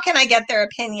customer? How can I get their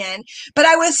opinion? But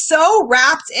I was so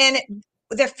wrapped in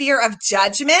the fear of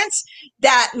judgment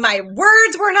that my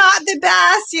words were not the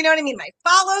best. You know what I mean? My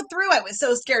follow through, I was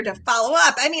so scared to follow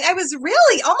up. I mean, I was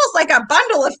really almost like a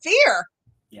bundle of fear.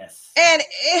 Yes. And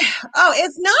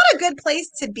it's not a good place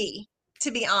to be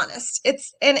honest.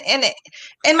 It's and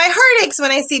my heart aches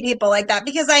when I see people like that,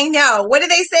 because I know, what do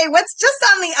they say? What's just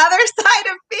on the other side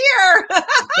of fear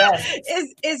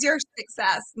is your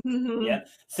success. Mm-hmm. Yeah.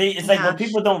 See, it's like what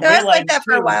people don't realize. Like that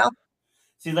for a while.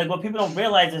 See, like what people don't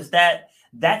realize is that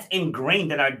that's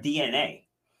ingrained in our DNA.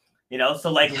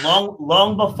 So like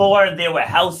long before there were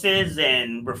houses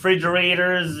and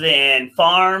refrigerators and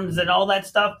farms and all that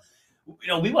stuff,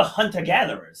 we were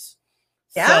hunter-gatherers.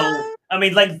 Yeah. So, I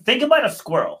mean, like, think about a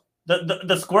squirrel.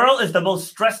 The squirrel is the most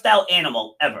stressed out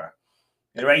animal ever.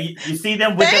 Right? You see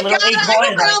them with their little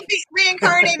acorn. I will be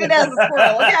reincarnated as a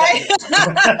squirrel, okay?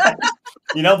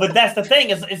 But that's the thing.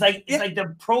 It's like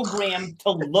they're programmed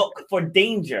to look for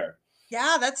danger.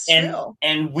 Yeah, that's true.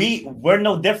 And we're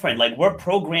no different. Like, we're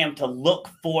programmed to look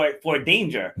for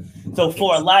danger. So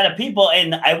for a lot of people,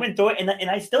 and I went through it, and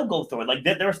I still go through it. Like,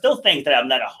 there are still things that I'm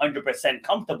not 100%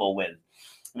 comfortable with.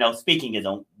 Speaking is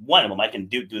one of them. I can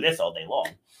do this all day long.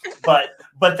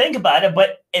 But think about it.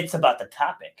 But it's about the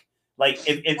topic. Like,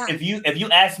 if you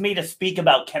ask me to speak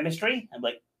about chemistry, I'm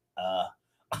like,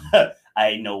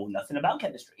 I know nothing about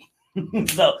chemistry.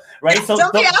 So, right. So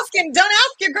don't ask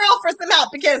your girl for some help,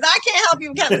 because I can't help you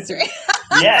with chemistry.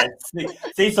 Yes.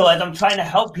 See, so as I'm trying to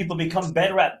help people become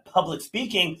better at public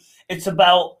speaking, it's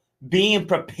about being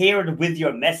prepared with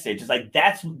your message. It's like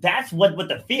that's what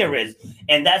the fear is,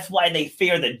 and that's why they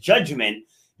fear the judgment,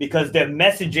 because their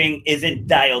messaging isn't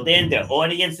dialed in, their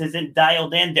audience isn't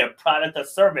dialed in, their product or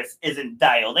service isn't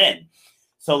dialed in.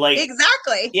 So, like,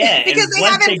 exactly, yeah, because they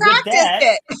haven't practiced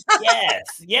it.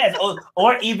 Yes,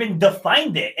 or even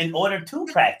defined it in order to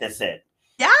practice it.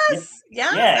 Yes,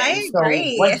 I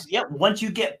agree. Once you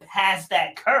get past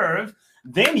that curve,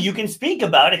 then you can speak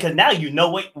about it, because now you know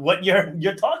what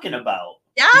you're talking about.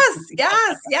 Yes.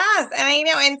 And I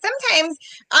know. And sometimes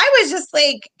I was just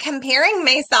like comparing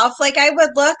myself. Like, I would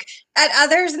look at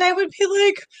others and I would be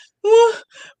like, well,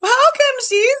 how come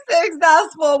she's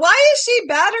successful? Why is she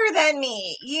better than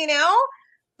me?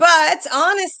 But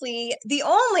honestly, the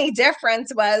only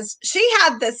difference was she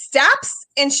had the steps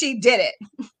and she did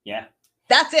it. Yeah.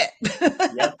 That's it.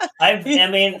 Yep.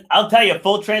 I'll tell you,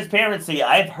 full transparency,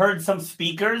 I've heard some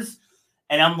speakers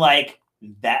and I'm like,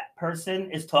 that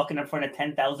person is talking in front of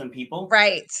 10,000 people.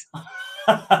 Right.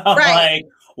 Like,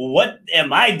 what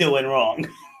am I doing wrong?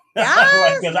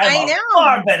 Yes, because I'm a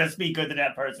far better speaker than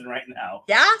that person right now.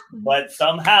 Yeah. But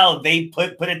somehow they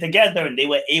put it together and they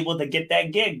were able to get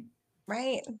that gig.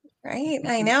 Right.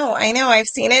 I know. I've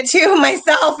seen it too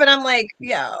myself, and I'm like,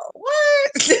 yo,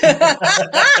 what?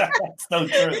 So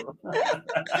true.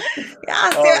 Yeah,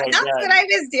 so that's what I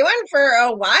was doing for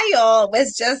a while,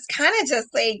 was just kind of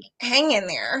just like hanging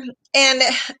there. And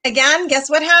again, guess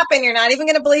what happened? You're not even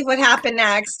going to believe what happened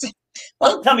next.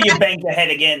 Well, tell me you banged your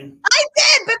head again. I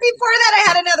did, but before that, I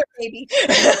had another baby.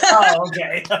 Oh,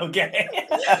 okay.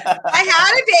 I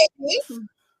had a baby.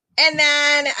 And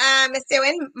then, so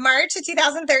in March of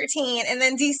 2013, and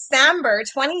then December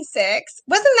 26th,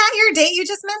 wasn't that your date you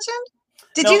just mentioned?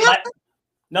 Did you have?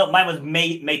 No, mine was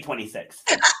May 26th.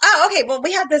 Oh, okay. Well,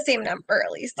 we had the same number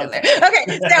at least in there. Okay,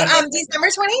 so December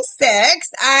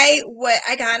 26th, I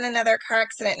got in another car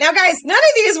accident. Now, guys, none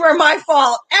of these were my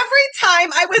fault. Every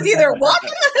time I was either walking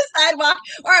on the sidewalk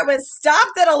or I was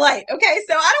stopped at a light. Okay,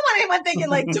 so I don't want anyone thinking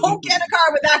like, don't get in a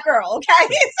car with that girl.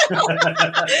 Okay, so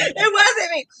it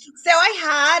wasn't me. So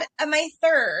I had my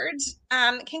third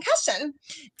concussion,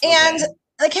 and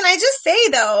can I just say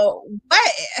though,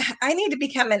 what I need to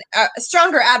become a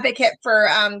stronger advocate for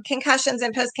concussions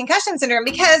and post-concussion syndrome,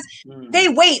 because they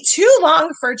wait too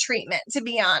long for treatment, to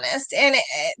be honest. And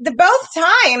the both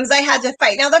times I had to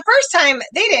fight. Now, the first time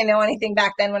they didn't know anything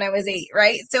back then when I was 8,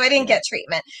 right? So I didn't get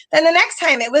treatment. Then the next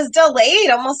time it was delayed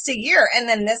almost a year. And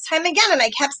then this time again, and I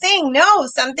kept saying, no,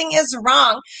 something is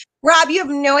wrong. Rob, you have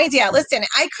no idea. Listen,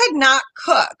 I could not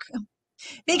cook.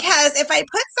 Because if I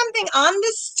put something on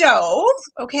the stove,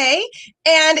 okay,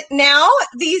 and now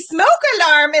the smoke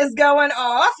alarm is going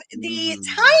off, the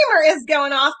timer is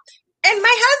going off, and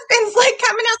my husband's like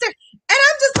coming out there, and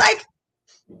I'm just like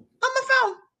on my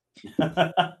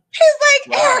phone. He's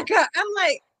like, wow. Erica. I'm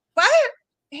like, what?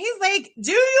 He's like,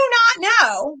 do you not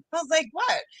know? I was like,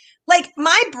 what? Like,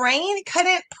 my brain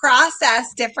couldn't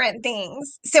process different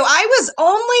things. So I was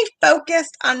only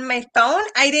focused on my phone.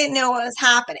 I didn't know what was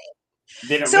happening.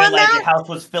 Didn't realize your house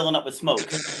was filling up with smoke.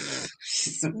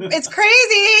 It's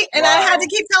crazy. And I had to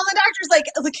keep telling the doctors, like,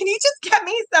 can you just get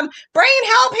me some brain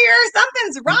help here?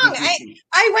 Something's wrong.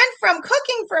 I went from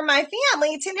cooking for my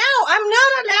family to now I'm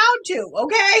not allowed to,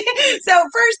 okay? So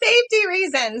for safety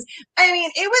reasons, I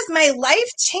mean, it was my life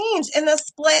change in the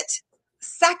split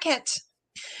second.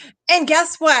 And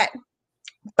guess what?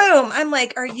 Boom. I'm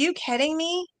like, are you kidding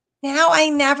me? Now I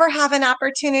never have an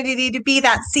opportunity to be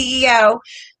that CEO,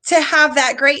 to have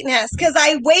that greatness, because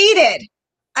I waited,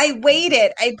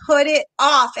 I put it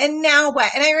off. And now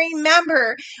what? And I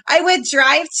remember I would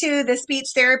drive to the speech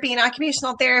therapy and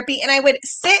occupational therapy, and I would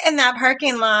sit in that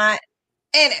parking lot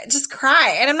and just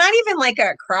cry. And I'm not even like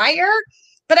a crier,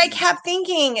 but I kept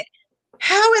thinking,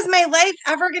 how is my life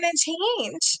ever going to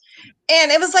change?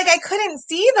 And it was like I couldn't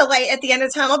see the light at the end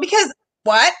of the tunnel, because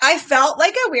what? I felt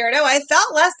like a weirdo. I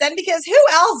felt less than, because who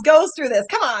else goes through this?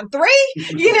 Come on, 3,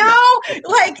 you know?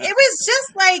 Like, it was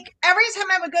just like every time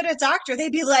I would go to a doctor,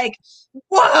 they'd be like,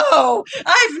 whoa,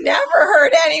 I've never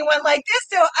heard anyone like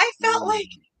this. So I felt like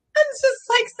I'm just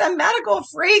like some medical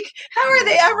freak. How are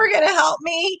they ever going to help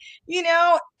me? You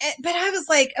know? But I was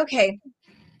like, okay,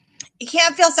 you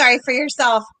can't feel sorry for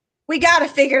yourself. We got to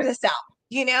figure this out.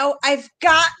 You know, I'm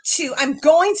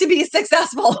going to be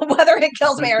successful, whether it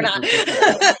kills me or not.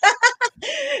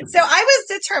 So I was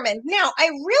determined. Now, I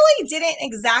really didn't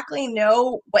exactly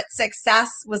know what success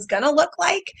was going to look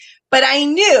like, but I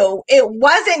knew it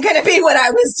wasn't going to be what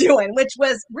I was doing, which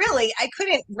was really, I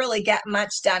couldn't really get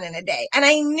much done in a day. And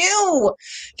I knew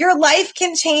your life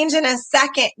can change in a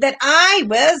second, that I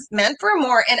was meant for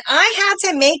more. And I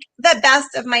had to make the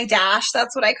best of my dash.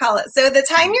 That's what I call it. So the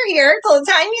time you're here till the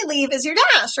time you leave is your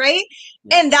dash, right?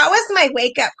 And that was my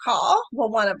wake up call. Well,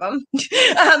 one of them,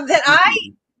 that I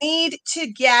need to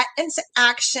get into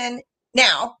action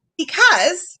now,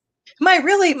 because my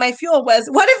fuel was,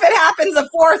 what if it happens a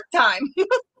 4th time?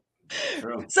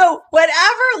 True. So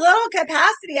whatever little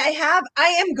capacity I have, I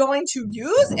am going to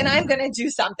use, and I'm going to do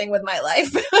something with my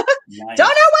life. Nice. Don't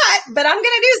know what, but I'm going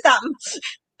to do something.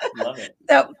 Love it.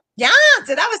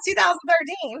 So that was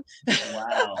 2013.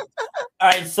 Wow. All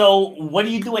right. So what are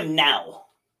you doing now?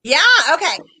 Yeah.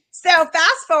 Okay. So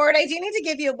fast forward, I do need to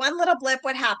give you one little blip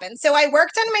what happened. So I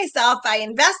worked on myself. I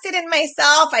invested in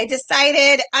myself. I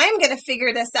decided I'm going to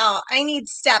figure this out. I need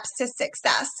steps to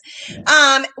success.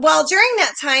 Well, during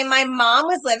that time, my mom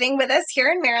was living with us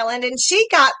here in Maryland, and she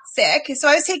got sick. So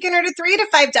I was taking her to 3 to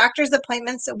 5 doctor's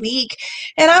appointments a week.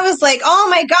 And I was like, oh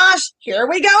my gosh, here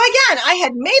we go again. I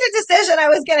had made a decision I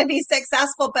was going to be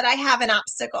successful, but I have an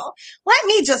obstacle. Let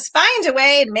me just find a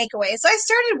way and make a way. So I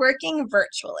started working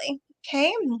virtually.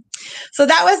 Okay. So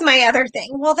that was my other thing.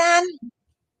 Well, then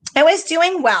I was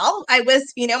doing well. I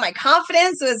was, my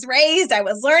confidence was raised. I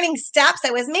was learning steps.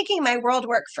 I was making my world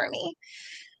work for me.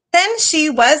 Then she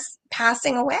was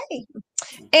passing away,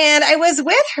 and I was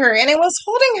with her, and I was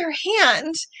holding her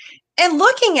hand and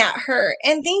looking at her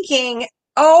and thinking,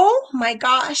 oh my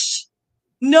gosh,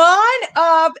 none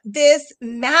of this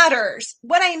matters.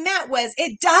 What I meant was,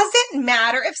 it doesn't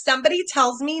matter if somebody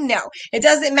tells me no. It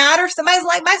doesn't matter if somebody's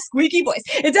like my squeaky voice.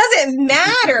 It doesn't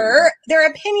matter their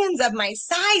opinions of my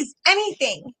size,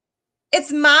 anything.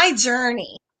 It's my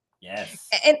journey. Yes.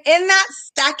 And in that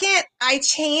second, I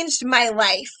changed my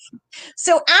life.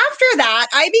 So after that,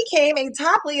 I became a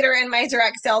top leader in my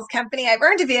direct sales company. I've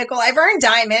earned a vehicle. I've earned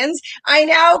diamonds. I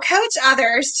now coach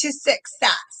others to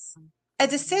success. A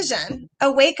decision,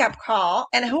 a wake-up call,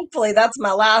 and hopefully that's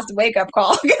my last wake-up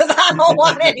call, because I don't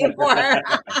want any more.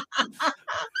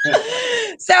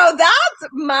 So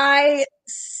that's my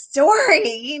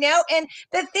story, and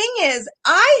the thing is,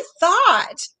 I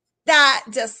thought that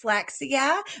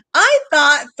dyslexia. I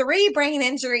thought 3 brain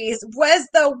injuries was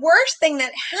the worst thing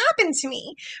that happened to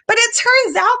me. But it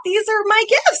turns out these are my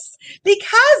gifts.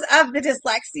 Because of the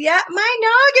dyslexia, my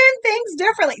noggin thinks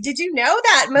differently. Did you know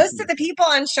that most of the people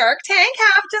on Shark Tank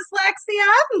have dyslexia?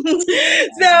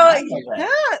 So,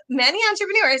 yeah, many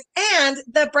entrepreneurs. And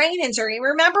the brain injury.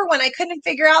 Remember when I couldn't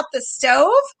figure out the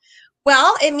stove?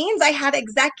 Well, it means I had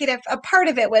a part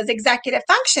of it was executive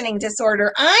functioning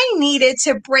disorder. I needed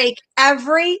to break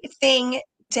everything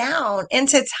down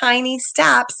into tiny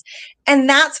steps. And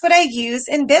that's what I use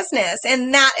in business.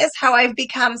 And that is how I've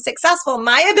become successful.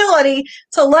 My ability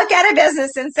to look at a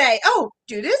business and say, oh,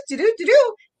 do this,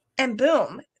 do, and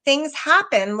boom, things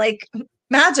happen like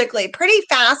magically pretty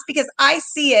fast because I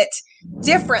see it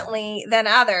differently than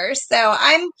others. So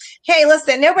hey,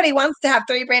 listen, nobody wants to have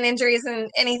 3 brain injuries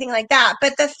and anything like that.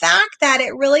 But the fact that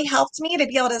it really helped me to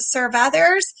be able to serve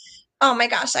others, oh my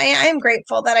gosh, I'm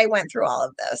grateful that I went through all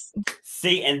of this.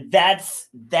 See, and that's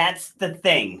the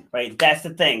thing, right? That's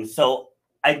the thing. So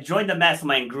I joined the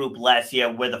mastermind group last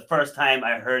year where the first time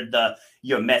I heard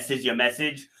your message,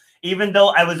 even though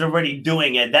I was already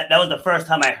doing it, that was the first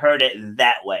time I heard it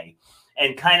that way.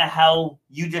 And kind of how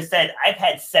you just said, I've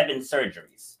had 7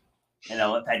 surgeries.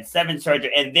 I've had 7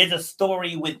 surgeries, and there's a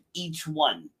story with each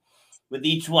one.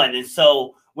 And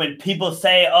so when people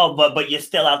say, oh, but you're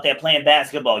still out there playing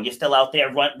basketball, you're still out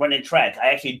there running track.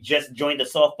 I actually just joined the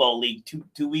softball league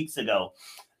two weeks ago.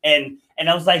 And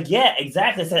I was like, yeah,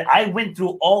 exactly. I said, I went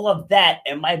through all of that,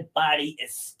 and my body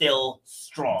is still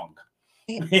strong.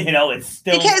 It's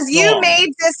still because strong. You made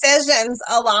decisions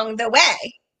along the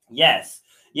way.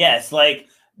 Yes, like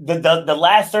the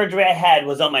last surgery I had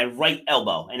was on my right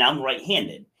elbow, and I'm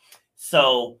right-handed.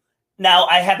 So now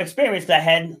I have experience that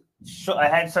I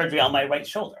had surgery on my right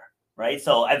shoulder, right?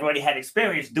 So I've already had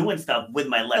experience doing stuff with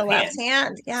my left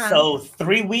hand. Yeah. So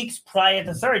 3 weeks prior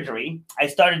to surgery, I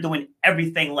started doing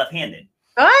everything left-handed.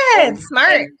 Good,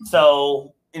 smart. And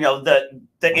so,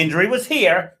 the injury was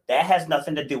here. That has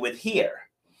nothing to do with here.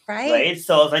 Right?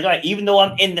 So I was like, all right, even though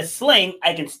I'm in the sling,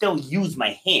 I can still use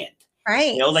my hand.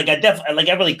 Right.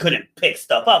 I really couldn't pick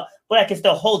stuff up, but I can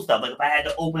still hold stuff. Like if I had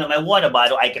to open up my water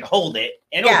bottle, I could hold it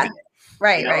and open it.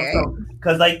 Right.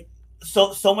 Because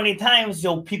so many times,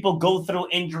 people go through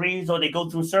injuries or they go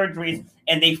through surgeries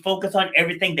and they focus on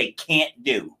everything they can't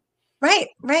do. Right.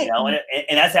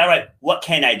 And I say, all right, what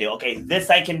can I do? Okay, this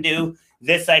I can do.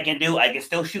 I can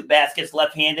still shoot baskets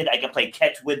left-handed. I can play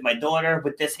catch with my daughter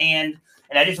with this hand.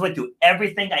 And I just went through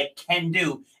everything I can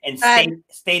do and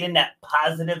stayed in that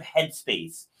positive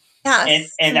headspace.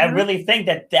 Yes. And I really think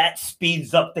that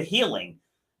speeds up the healing.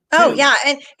 Oh, yeah.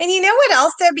 And you know what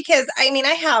else, though? Because,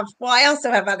 I also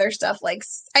have other stuff. Like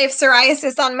I have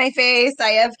psoriasis on my face. I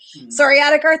have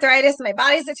psoriatic arthritis. My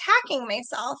body's attacking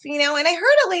myself, and I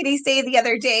heard a lady say the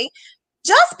other day,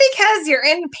 just because you're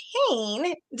in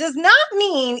pain does not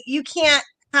mean you can't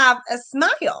have a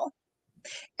smile.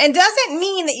 And doesn't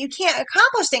mean that you can't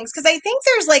accomplish things. Because I think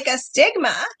there's like a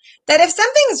stigma that if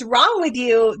something's wrong with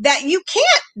you, that you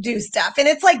can't do stuff. And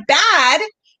it's like bad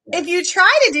if you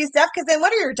try to do stuff, because then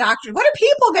what are your doctors? What are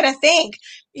people going to think?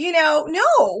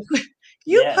 No,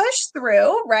 you push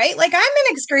through, right? Like I'm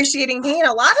in excruciating pain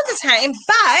a lot of the time,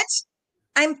 but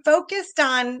I'm focused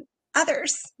on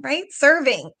others, right?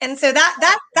 Serving. And so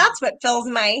that's what fills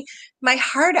my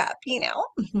heart up,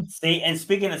 See, and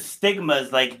speaking of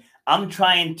stigmas, like I'm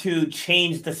trying to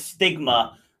change the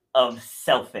stigma of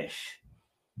selfish,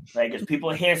 right? Because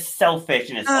people hear selfish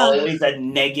and it's always a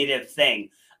negative thing.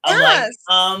 I'm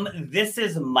like, this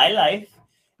is my life.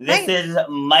 This is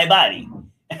my body,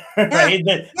 right?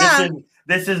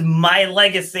 This is my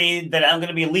legacy that I'm going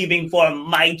to be leaving for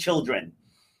my children.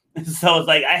 So it's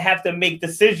like I have to make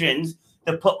decisions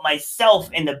to put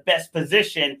myself in the best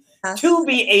position to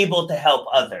be able to help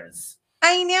others.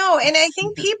 I know. And I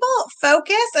think people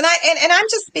focus, and I'm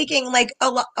just speaking like a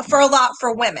lot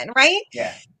for women, right?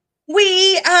 Yeah.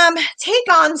 We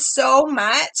take on so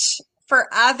much for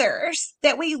others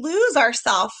that we lose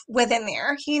ourselves within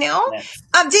there, Yes.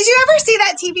 Did you ever see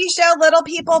that TV show, Little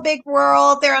People, Big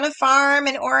World? They're on a farm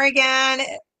in Oregon.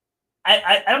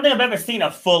 I don't think I've ever seen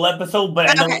a full episode, but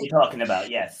I know what you're talking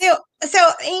about. Yes. So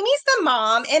Amy's the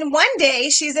mom, and one day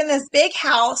she's in this big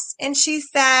house, and she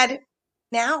said,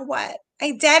 now what?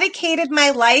 I dedicated my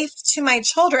life to my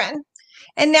children,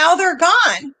 and now they're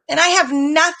gone, and I have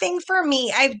nothing for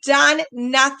me. I've done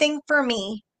nothing for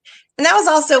me. And that was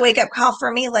also a wake-up call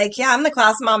for me. Like, yeah, I'm the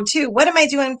class mom too. What am I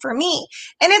doing for me?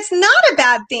 And it's not a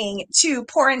bad thing to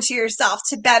pour into yourself,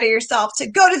 to better yourself, to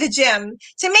go to the gym,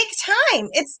 to make time.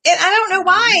 I don't know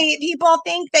why people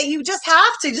think that you just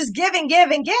have to just give and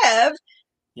give and give.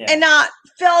 and not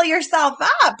fill yourself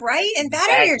up, right? And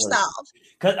better yourself.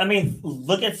 Because I mean,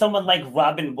 look at someone like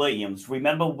Robin Williams.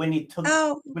 Remember when he took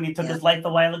his life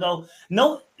a while ago?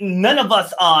 No, none of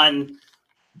us on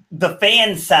the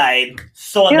fan side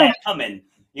saw that coming.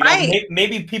 You know,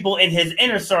 maybe people in his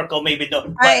inner circle maybe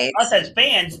don't. But us as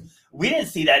fans, we didn't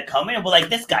see that coming. And we're like,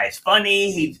 this guy's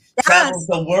funny. He travels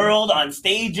the world on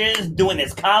stages doing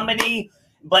his comedy,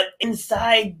 but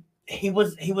inside he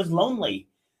was lonely.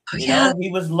 You know,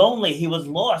 he was lonely. He was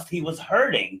lost. He was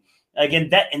hurting. Again,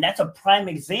 that's a prime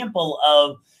example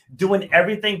of doing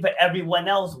everything for everyone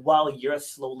else while you're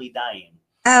slowly dying.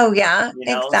 Oh yeah, you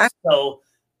know? Exactly. So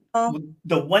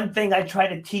the one thing I try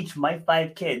to teach my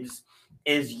 5 kids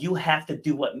is you have to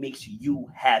do what makes you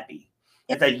happy.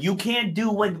 It's that you can't do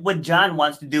what John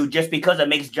wants to do just because it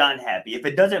makes John happy. If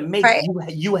it doesn't make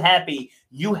you happy,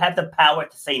 you have the power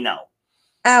to say no.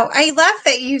 Oh, I love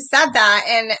that you said that.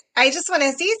 And I just want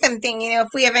to say something, if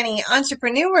we have any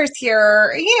entrepreneurs here,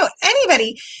 or,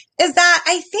 anybody, is that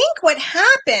I think what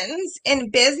happens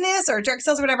in business or direct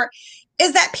sales or whatever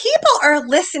is that people are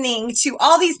listening to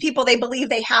all these people they believe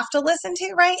they have to listen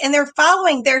to, right? And they're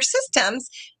following their systems,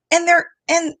 and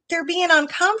they're being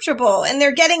uncomfortable, and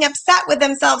they're getting upset with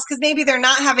themselves because maybe they're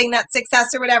not having that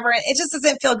success or whatever. And it just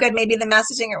doesn't feel good, maybe the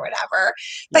messaging or whatever.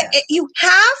 But you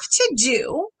have to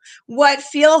do what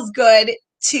feels good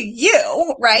to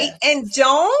you, right? Yes. And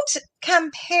don't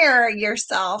compare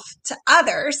yourself to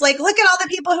others. Like, look at all the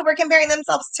people who were comparing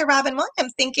themselves to Robin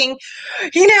Williams, thinking,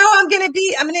 I'm going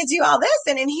to do all this.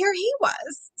 And here he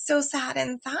was, so sad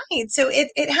inside. So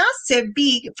it has to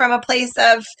be from a place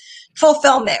of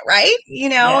fulfillment, right?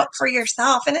 For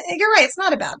yourself. And you're right. It's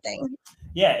not a bad thing.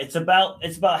 Yeah. It's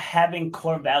about having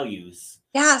core values.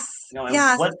 Yes.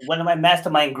 One of my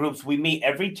mastermind groups, we meet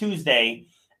every Tuesday.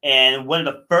 And one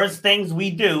of the first things we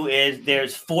do is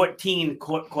there's 14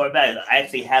 core values. I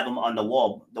actually have them on the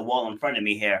wall in front of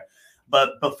me here.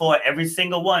 But before every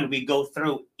single one, we go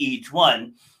through each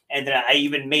one. And then I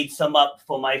even made some up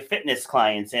for my fitness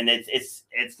clients. And it's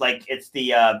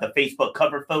the Facebook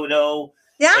cover photo.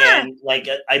 Yeah. And like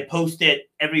I post it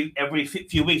every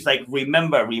few weeks. Like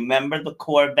remember the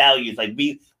core values. Like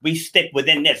we stick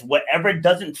within this. Whatever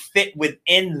doesn't fit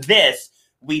within this,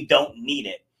 we don't need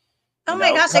it. Oh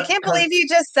my gosh, I can't believe you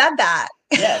just said that.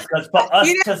 Yes, because for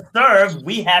us to serve,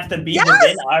 we have to be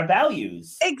within our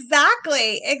values.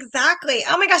 Exactly.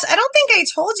 Oh my gosh, I don't think I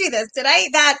told you this, did I?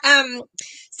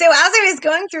 So as I was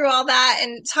going through all that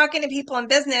and talking to people in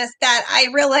business, that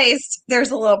I realized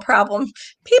there's a little problem.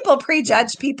 People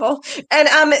prejudge people. And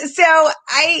so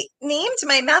I named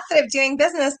my method of doing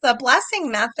business the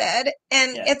blessing method,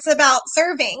 and it's about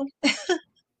serving.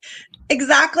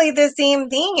 Exactly the same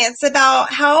thing. It's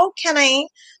about how can I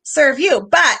serve you?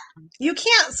 But you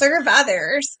can't serve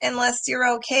others unless you're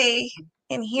okay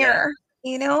in here.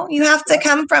 You have to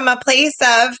come from a place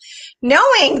of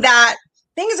knowing that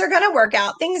things are going to work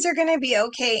out. Things are going to be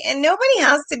okay. And nobody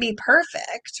has to be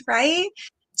perfect, right?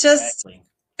 Just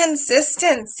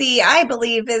consistency, I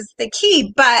believe, is the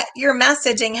key. But your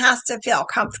messaging has to feel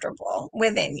comfortable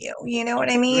within you. You know what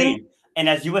I mean? Agreed. And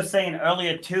as you were saying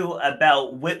earlier, too,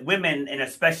 about women and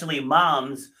especially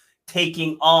moms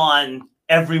taking on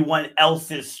everyone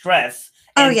else's stress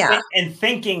and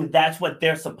thinking that's what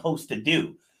they're supposed to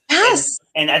do. Yes.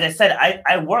 And as I said,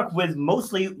 I work with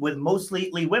mostly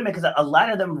women because a lot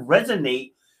of them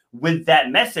resonate with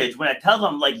that message when I tell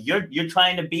them, like, you're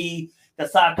trying to be the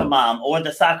soccer mom or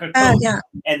the soccer coach,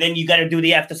 and then you got to do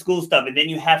the after school stuff, and then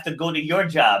you have to go to your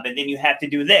job, and then you have to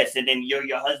do this, and then you're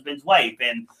your husband's wife,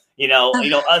 and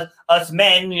us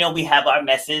men, we have our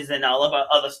messes and all of our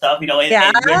other stuff, and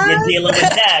we're dealing with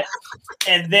that.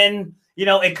 And then,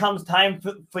 it comes time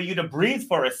for you to breathe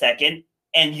for a second,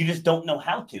 and you just don't know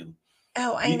how to.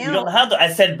 Oh, I know. You don't know how to.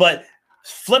 I said, but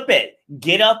flip it.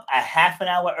 Get up a half an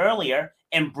hour earlier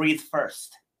and breathe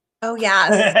first. Oh,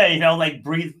 yeah.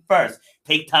 Breathe first.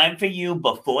 Take time for you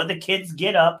before the kids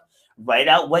get up. Write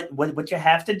out what you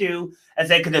have to do. I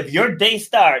said, because if your day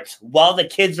starts while the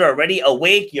kids are already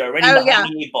awake, you're already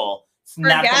behind the eight ball. It's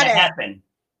not going to happen.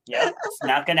 Yeah, it's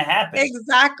not going to happen.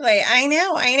 Exactly. I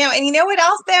know. And you know what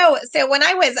else, though? So when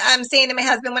I was saying to my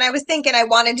husband, when I was thinking I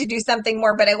wanted to do something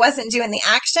more, but I wasn't doing the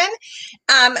action,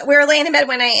 we were laying in bed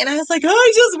one night, and I was like,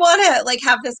 I just want to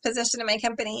have this position in my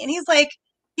company. And he's like,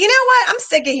 you know what? I'm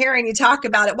sick of hearing you talk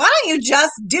about it. Why don't you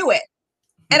just do it?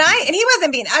 And he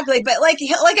wasn't being ugly, but like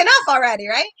enough already,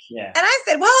 right? Yeah. And I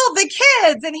said, well, the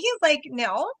kids. And he's like,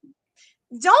 no,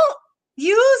 don't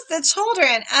use the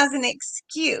children as an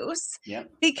excuse.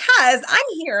 Because I'm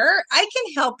here. I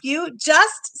can help you.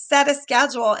 Just set a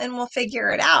schedule and we'll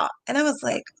figure it out. And I was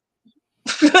like,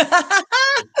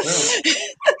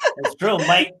 It's true.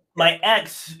 My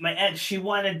ex, she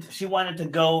wanted to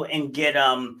go and get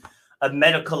a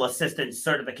medical assistant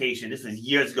certification. This is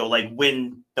years ago, like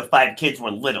when the 5 kids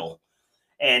were little.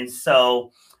 And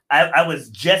so I was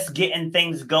just getting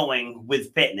things going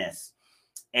with fitness.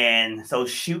 And so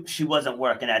she wasn't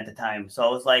working at the time. So I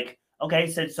was like, okay,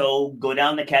 so go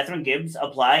down to Catherine Gibbs,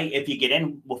 apply. If you get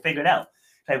in, we'll figure it out.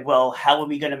 Like, well, how are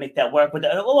we going to make that work? With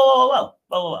whoa.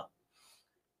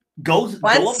 Go step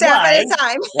apply, at a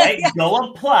time. Right? Go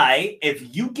apply.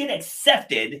 If you get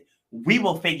accepted, we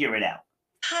will figure it out.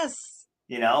 Yes.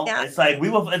 Yeah. It's like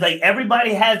it's like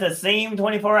everybody has the same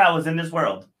 24 hours in this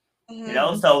world.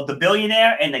 Mm-hmm. So the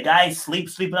billionaire and the guy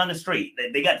sleeping on the street.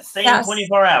 They got the same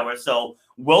 24 hours. So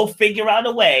we'll figure out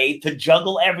a way to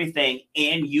juggle everything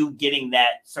and you getting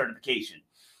that certification.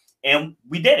 And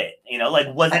we did it.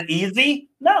 Was it easy?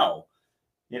 No.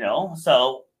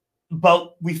 So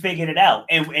but we figured it out.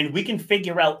 And we can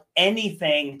figure out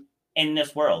anything in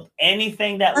this world.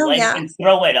 Anything that life can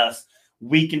throw at us,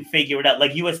 we can figure it out.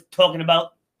 Like you was talking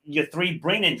about your 3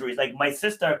 brain injuries. Like my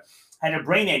sister had a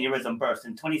brain aneurysm burst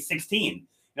in 2016.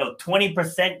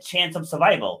 20% chance of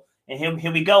survival. And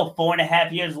here we go.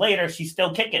 4.5 years later, she's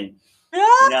still kicking.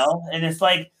 And it's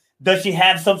like, does she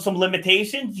have some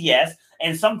limitations? Yes.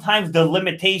 And sometimes the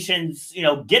limitations,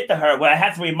 get to her where I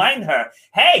have to remind her,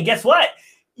 hey, guess what?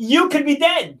 You could be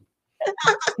dead.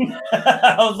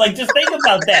 I was like, just think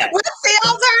about that. What's the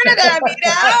alternative?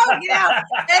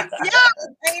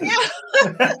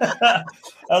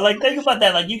 I was like, think about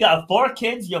that. Like, you got 4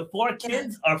 kids. Your 4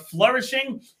 kids are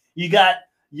flourishing. You got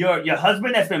your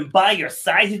husband that's been by your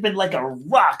side. He's been like a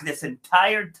rock this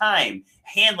entire time,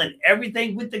 handling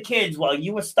everything with the kids while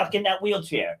you were stuck in that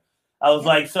wheelchair. I was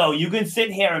like, so you can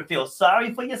sit here and feel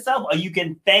sorry for yourself, or you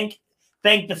can thank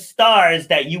the stars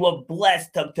that you were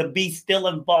blessed to be still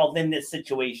involved in this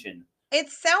situation.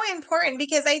 It's so important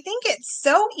because I think it's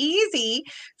so easy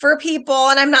for people,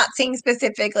 and I'm not saying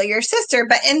specifically your sister,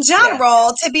 but in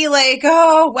general, to be like,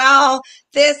 oh, well,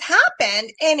 this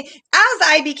happened. And as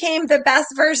I became the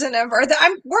best version of,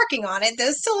 I'm working on it,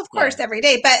 there's still, of course, every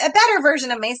day, but a better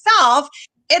version of myself,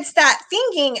 it's that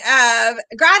thinking of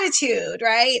gratitude,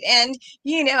 right? And,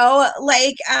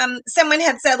 someone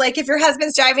had said, like, if your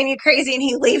husband's driving you crazy and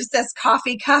he leaves this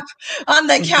coffee cup on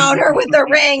the counter with the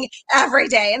ring every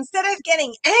day, instead of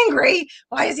getting angry,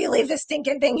 why does he leave this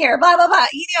stinking thing here? Blah, blah, blah.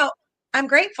 I'm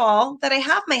grateful that I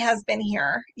have my husband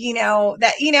here, and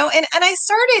I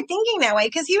started thinking that way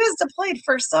because he was deployed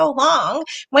for so long.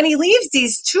 When he leaves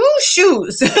these 2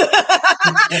 shoes right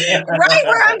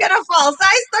where I'm going to fall,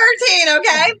 size 13.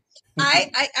 Okay.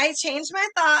 I changed my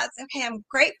thoughts. Okay. I'm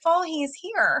grateful he's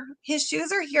here. His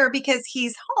shoes are here because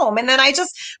he's home. And then I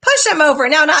just push him over.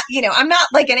 Now, I'm not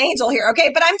like an angel here.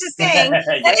 Okay. But I'm just saying that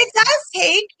it does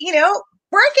take,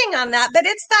 working on that, but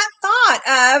it's that thought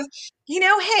of,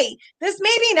 hey, this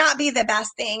maybe not be the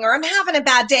best thing, or I'm having a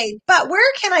bad day, but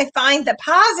where can I find the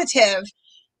positive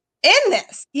in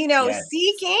this?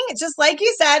 Seeking, just like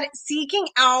you said, seeking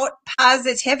out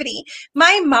positivity.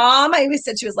 My mom, I always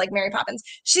said she was like Mary Poppins.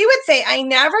 She would say, I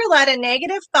never let a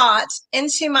negative thought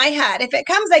into my head. If it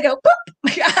comes, I go, boop,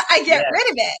 I get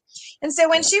rid of it. And so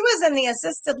when she was in the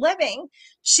assisted living,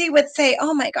 she would say,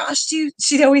 oh my gosh,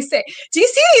 she'd always say, do you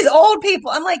see these old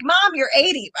people? I'm like, Mom, you're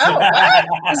 80. Oh, what?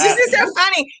 This is so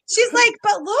funny. She's like,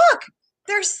 but look,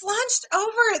 they're slunched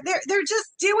over. They're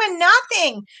just doing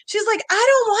nothing. She's like, I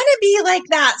don't want to be like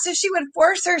that. So she would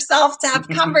force herself to have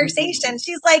conversation.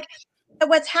 She's like,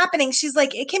 what's happening? She's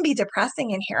like, it can be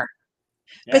depressing in here.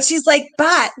 Yeah. But she's like,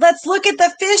 but let's look at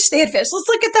the fish. They had fish. Let's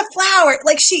look at the flower.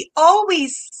 Like, she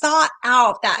always sought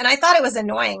out that. And I thought it was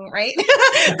annoying, right?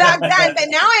 Back then. But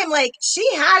now I'm like, she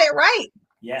had it right.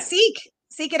 Yeah. Seek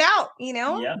it out,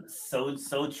 Yeah. So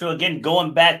true. Again,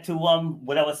 going back to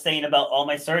what I was saying about all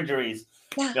my surgeries.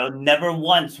 Yeah. Never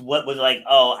once what was like,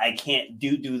 oh, I can't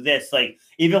do this. Like,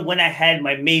 even when I had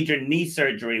my major knee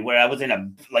surgery where I was in a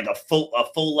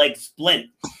full leg splint.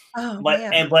 Oh, but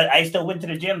I still went to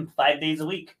the gym 5 days a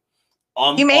week.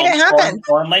 You made it happen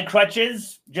on my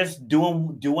crutches, just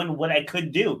doing what I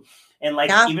could do. And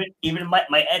like, even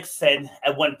my ex said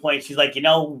at one point, she's like,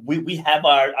 we have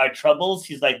our troubles.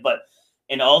 She's like, but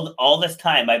in all this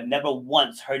time, I've never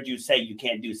once heard you say you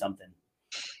can't do something.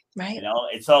 Right.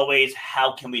 It's always,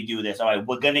 how can we do this? All right,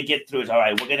 we're going to get through it. All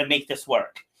right, we're going to make this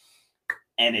work.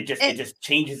 And it just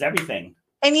changes everything.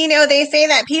 And, they say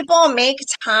that people make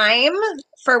time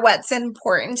for what's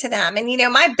important to them. And,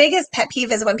 my biggest pet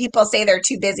peeve is when people say they're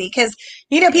too busy because,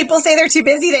 people say they're too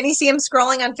busy. Then you see them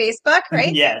scrolling on Facebook,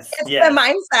 right? Yes. It's the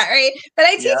mindset, right? But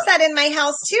I teach that in my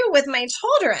house too with my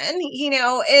children,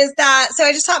 is that, so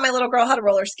I just taught my little girl how to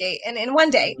roller skate and in one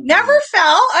day, never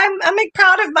fell. I'm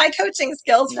proud of my coaching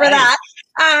skills for that.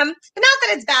 But not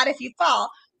that it's bad if you fall,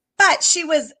 but she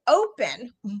was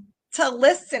open to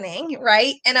listening,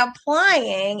 right? And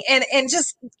applying and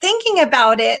just thinking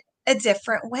about it a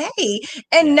different way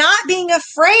and not being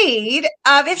afraid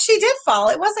of if she did fall,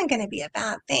 it wasn't going to be a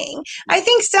bad thing. I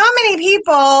think so many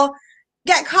people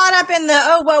get caught up in the,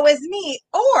 oh, woe is me,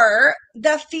 or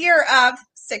the fear of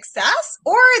success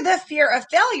or the fear of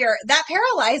failure that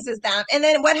paralyzes them. And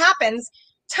then what happens?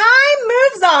 Time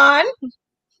moves on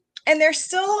and they're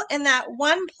still in that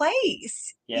one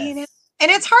place, And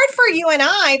it's hard for you and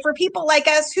I, for people like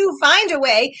us who find a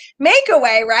way, make a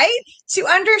way, right? To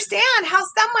understand how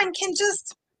someone can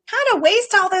just kind of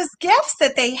waste all those gifts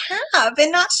that they have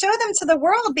and not show them to the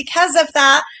world because of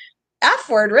that F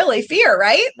word, really, fear,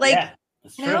 right?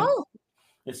 It's true.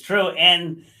 It's true.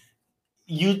 And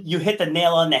you hit the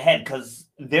nail on the head because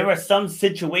there are some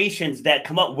situations that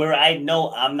come up where I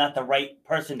know I'm not the right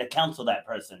person to counsel that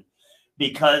person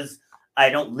because I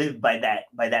don't live by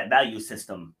that value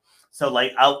system. So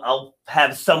like I'll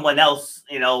have someone else,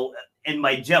 in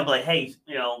my gym, like, hey,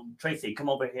 Tracy, come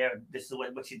over here. This is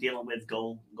what you're dealing with.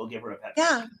 Go give her a pep.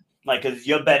 Yeah. Like, cause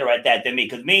you're better at that than me.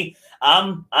 Cause me,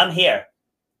 I'm here,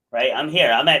 right? I'm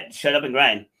here. I'm at shut up and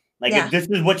grind. Like, if this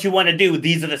is what you want to do,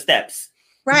 these are the steps.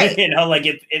 Right. Like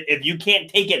if you can't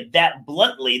take it that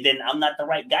bluntly, then I'm not the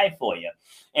right guy for you.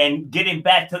 And getting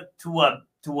back to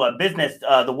a business,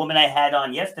 the woman I had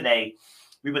on yesterday,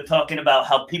 we were talking about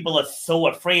how people are so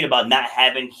afraid about not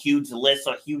having huge lists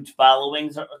or huge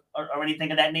followings or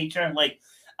anything of that nature. Like,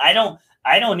 I don't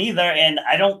either. And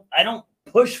I don't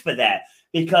push for that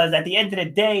because at the end of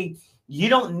the day, you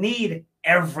don't need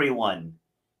everyone.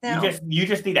 No. You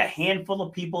just need a handful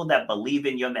of people that believe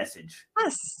in your message.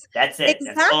 Yes. That's it.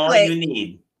 Exactly. That's all you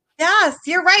need. Yes,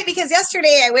 you're right. Because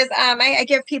yesterday I was, I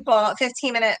give people a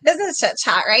 15-minute business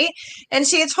chat, right? And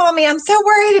she had told me, I'm so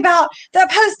worried about the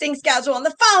posting schedule and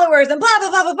the followers and blah, blah,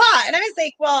 blah, blah, blah. And I was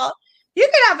like, well, you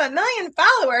could have 1 million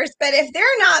followers, but if they're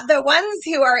not the ones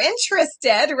who are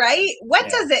interested, right? What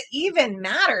does it even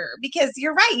matter? Because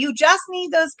you're right. You just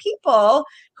need those people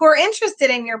who are interested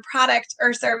in your product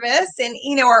or service and,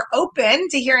 are open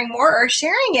to hearing more or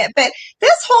sharing it. But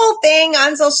this whole thing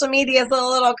on social media is a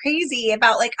little crazy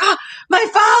about like, my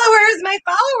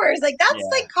followers. Like that's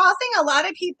like causing a lot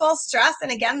of people stress.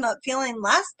 And again, the feeling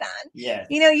less than. Yeah.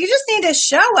 You just need to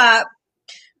show up.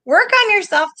 Work on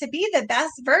yourself to be the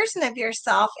best version of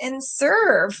yourself and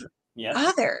serve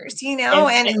others,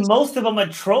 And most of them are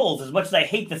trolls, as much as I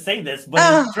hate to say this,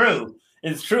 but it's true.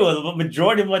 It's true. The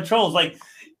majority of them are trolls. Like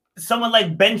someone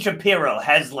like Ben Shapiro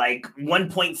has like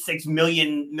 1.6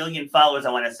 million followers,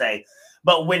 I want to say.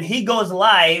 But when he goes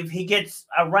live, he gets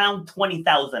around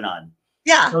 20,000 on.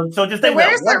 Yeah. So just think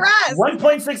where's the rest?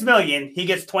 1.6 million, he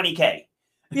gets 20K.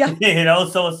 Yeah.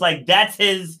 So it's like that's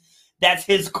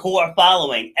his core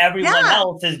following. Everyone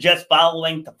else is just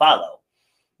following to follow.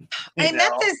 I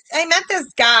met this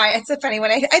guy. It's so funny when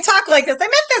I talk like this. I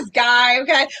met this guy,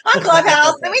 on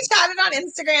Clubhouse, and we chatted on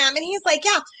Instagram, and he's like,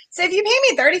 yeah, so if you pay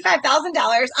me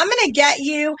 $35,000, I'm going to get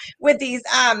you with these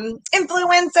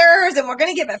influencers, and we're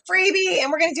going to give a freebie,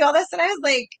 and we're going to do all this. And I was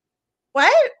like,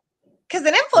 what? Because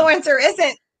an influencer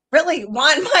isn't really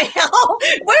want my help.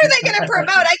 What are they going to promote?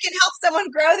 I can help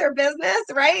someone grow their business,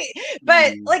 right?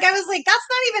 But like, I was like, that's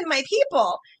not even my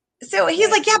people. So he's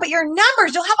like, yeah, but your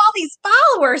numbers, you'll have all these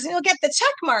followers and you'll get the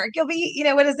check mark. You'll be,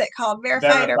 what is it called?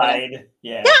 Verified. Or whatever.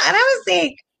 Yeah. Yeah. And I was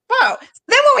like, whoa.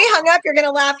 Then when we hung up, you're going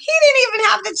to laugh. He didn't even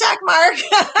have the check mark.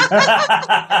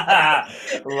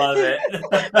 Love it.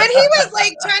 But he was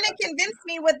like trying to convince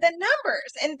me with the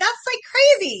numbers. And that's like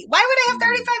crazy. Why would I have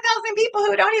 35,000 people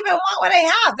who don't even want what I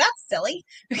have? That's silly.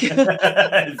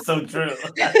 It's so true.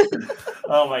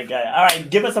 Oh my God. All right.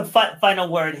 Give us a final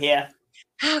word here.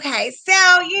 Okay, so,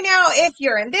 if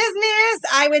you're in business,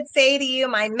 I would say to you,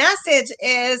 my message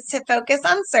is to focus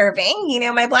on serving.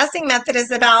 My blessing method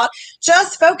is about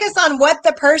just focus on what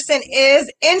the person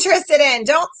is interested in.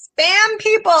 Don't spam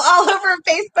people all over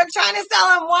Facebook trying to sell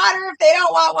them water if they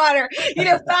don't want water.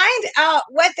 Find out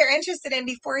what they're interested in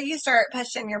before you start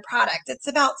pushing your product. It's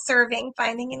about serving,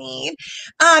 finding a need.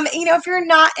 If you're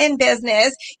not in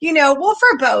business, well,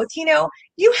 for both,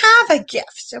 you have a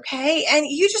gift, okay? And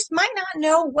you just might not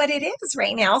know what it is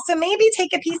right now. So maybe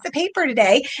take a piece of paper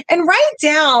today and write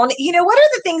down, what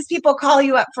are the things people call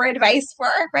you up for advice for,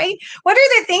 right? What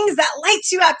are the things that light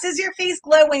you up? Does your face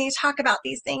glow when you talk about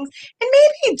these things? And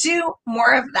maybe do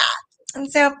more of that. And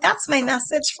so that's my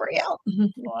message for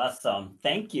you. Awesome.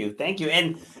 Thank you. Thank you.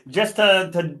 And just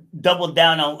to double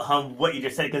down on what you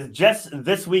just said, because just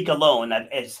this week alone,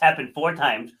 it's happened 4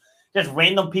 times, just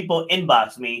random people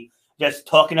inbox me just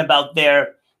talking about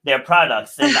their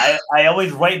products. And I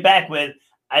always write back with,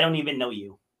 I don't even know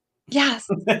you. Yes.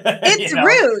 It's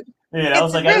rude.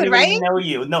 It's like, rude, I don't even know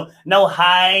you. No,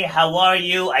 hi, how are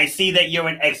you? I see that you're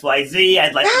an XYZ.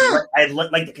 I'd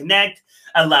like to connect.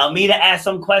 Allow me to ask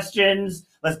some questions.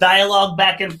 Let's dialogue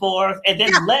back and forth. And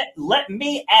then let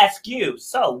me ask you.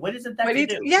 So what is it that you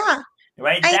do? Yeah.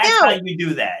 Right? That's how you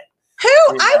do that.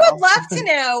 I would love to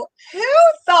know who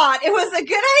thought it was a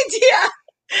good idea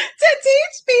to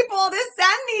teach people to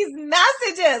send these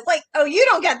messages like, oh, you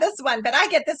don't get this one, but I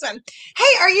get this one.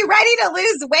 Hey, are you ready to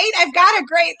lose weight? I've got a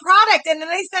great product. And then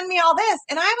they send me all this.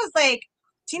 And I was like,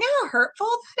 do you know how hurtful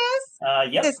that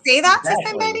is? Yep, to say that to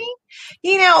somebody?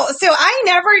 So I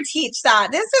never teach that.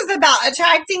 This is about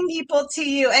attracting people to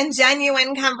you and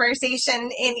genuine conversation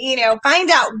and, find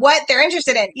out what they're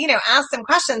interested in, ask them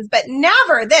questions, but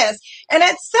never this. And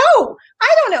it's so,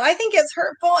 I don't know. I think it's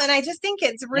hurtful and I just think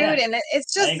it's rude and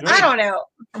it's just, I don't know.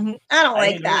 I don't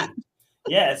like that.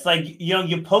 Yeah. It's like,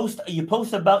 you post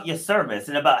about your service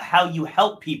and about how you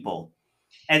help people.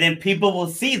 And then people will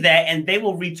see that and they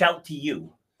will reach out to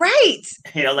you. Right.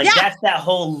 That's that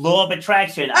whole law of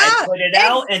attraction. I put it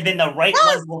out and then the right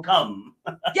ones will come.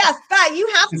 Yes, but you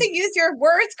have to use your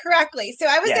words correctly. So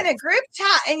I was in a group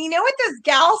chat and you know what this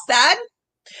gal said?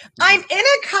 I'm in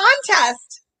a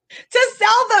contest to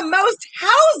sell the most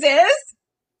houses.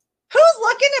 Who's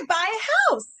looking to buy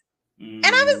a house? And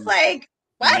I was like,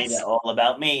 what? Made it all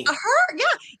about me. Her, yeah.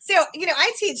 So,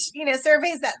 I teach,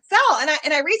 surveys that sell.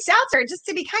 And I reached out to her just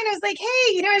to be kind of like,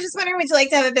 hey, I was just wondering, would you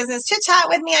like to have a business chit chat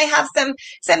with me? I have some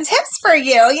tips for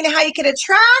you, how you could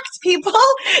attract people,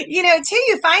 to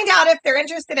you, find out if they're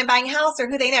interested in buying a house or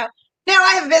who they know. Now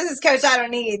I have a business coach. I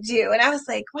don't need you. And I was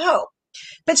like, whoa.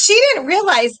 But she didn't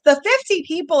realize the 50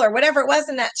 people or whatever it was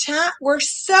in that chat were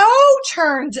so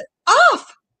turned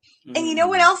off. And you know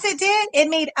what else it did? It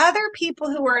made other people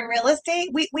who were in real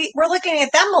estate, we're looking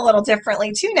at them a little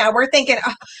differently too now. We're thinking,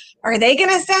 oh, are they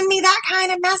going to send me that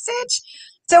kind of message?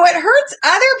 So it hurts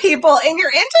other people in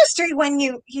your industry when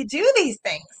you do these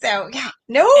things. So yeah,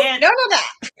 no, that.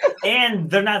 And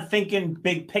they're not thinking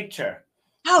big picture.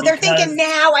 Oh, they're thinking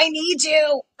now I need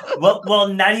you. well,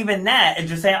 not even that. It's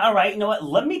just saying, all right, you know what?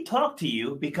 Let me talk to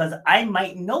you because I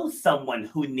might know someone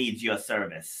who needs your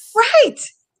service. Right.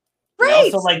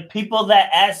 Right. So like people that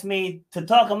ask me to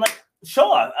talk, I'm like,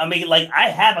 sure. I mean, like I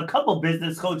have a couple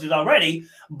business coaches already,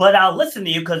 but I'll listen to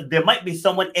you because there might be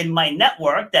someone in my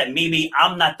network that maybe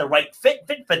I'm not the right fit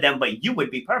for them, but you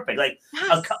would be perfect. Like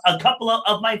a couple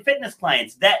of my fitness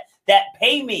clients that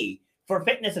pay me for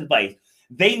fitness advice,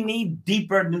 they need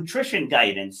deeper nutrition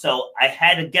guidance. So I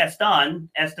had a guest on,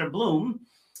 Esther Bloom,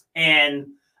 and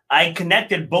I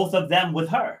connected both of them with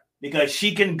her. Because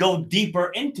she can go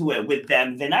deeper into it with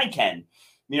them than I can,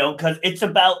 because it's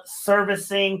about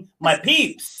servicing my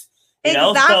peeps,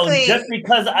 Exactly. So just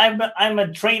because I'm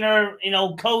a trainer,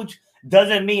 coach,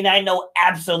 doesn't mean I know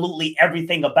absolutely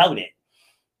everything about it,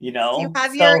 You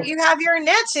have your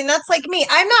niche, and that's like me.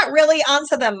 I'm not really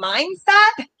onto the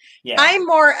mindset. Yeah. I'm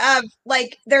more of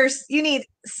like you need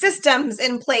systems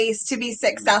in place to be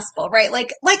successful, right?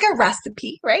 Like a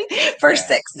recipe, right? For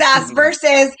success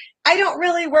versus I don't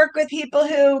really work with people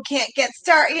who can't get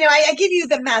started. I give you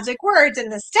the magic words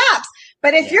and the steps,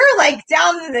 but if you're like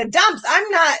down in the dumps, I'm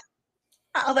not,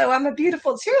 although I'm a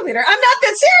beautiful cheerleader, I'm not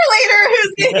the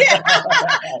cheerleader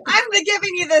I'm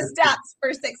giving you the steps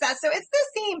for success. So it's the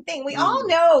same thing. We all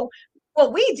know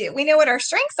what we do. We know what our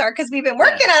strengths are because we've been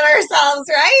working on ourselves,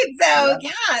 right? So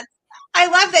I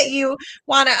love that you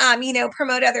want to,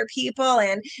 promote other people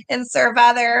and serve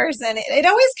others. And it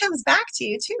always comes back to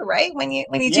you too, right? When you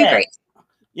do great.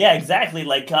 Yeah, exactly.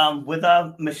 Like with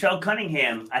Michelle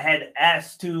Cunningham, I had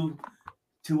asked to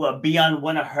be on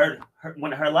one of her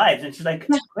lives. And she's like,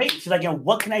 great. She's like,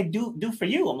 what can I do for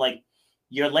you? I'm like,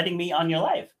 you're letting me on your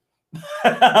live.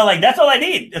 Like, that's all I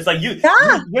need. It's like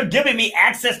you're giving me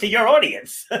access to your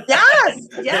audience. Yes.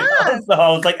 So I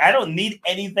was like, I don't need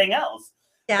anything else.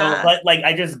 Yeah. So, but like,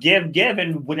 I just give,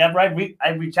 and whenever I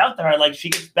reach out to her, like she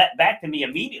gets back to me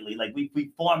immediately. Like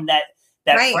we formed that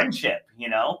friendship,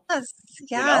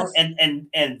 Yes.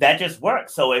 And that just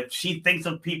works. So if she thinks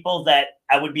of people that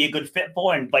I would be a good fit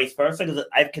for, and vice versa, because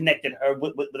I've connected her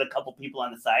with a couple people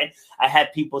on the side. I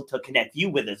had people to connect you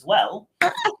with as well.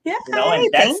 Yeah,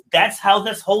 and that's how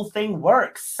this whole thing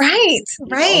works. Right.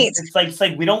 It's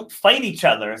like we don't fight each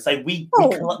other. It's like we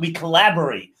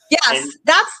collaborate. Yes,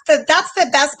 that's the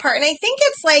best part. And I think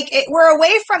it's like we're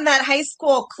away from that high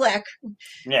school clique.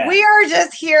 Yeah. We are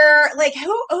just here, like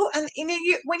and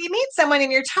when you meet someone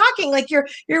and you're talking, like your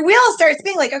wheel starts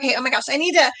being like, okay, oh my gosh, I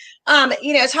need to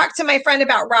talk to my friend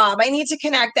about Rob. I need to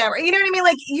connect them. You know what I mean?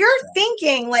 Like you're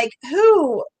thinking like,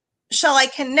 who shall I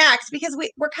connect? Because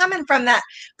we're coming from that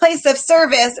place of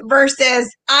service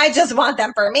versus I just want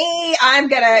them for me. I'm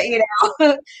gonna,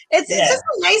 it's just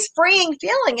a nice freeing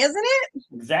feeling, isn't it?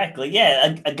 Exactly.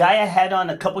 Yeah. A guy I had on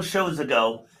a couple shows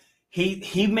ago,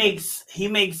 he makes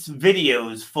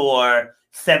videos for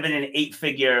 7 and 8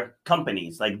 figure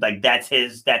companies. Like that's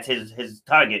his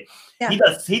target. Yeah.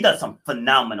 He does some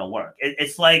phenomenal work.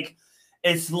 It's like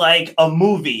a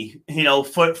movie,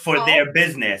 for their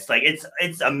business. Like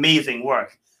it's amazing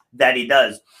work that he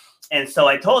does. And so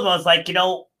I told him, I was like,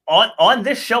 on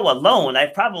this show alone, I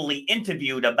probably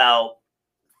interviewed about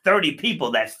 30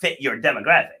 people that fit your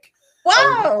demographic.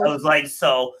 Wow. I was like,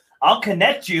 so I'll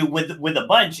connect you with a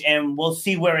bunch and we'll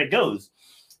see where it goes.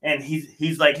 And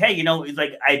he's like, hey, he's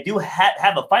like, I do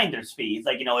have a finder's fee. He's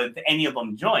like, if any of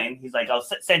them join, he's like, I'll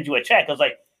send you a check. I was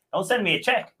like, don't send me a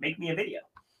check. Make me a video.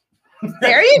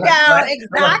 There you go.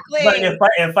 Exactly.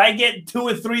 But if I get 2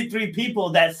 or 3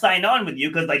 people that sign on with you,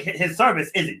 because like his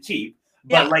service isn't cheap,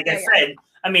 but I said,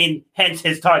 I mean, hence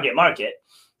his target market.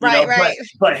 Right.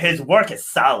 But his work is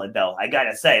solid, though. I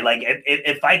gotta say, like,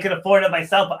 if I could afford it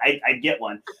myself, I'd get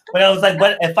one. But I was like,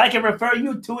 but if I can refer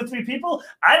you 2 or 3 people,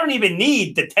 I don't even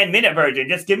need the 10-minute version.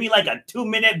 Just give me like a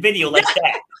 2-minute video like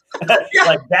that.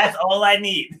 Like that's all I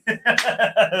need. Oh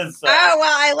well,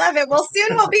 I love it. Well,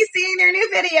 soon we'll be seeing your new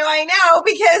video. I know,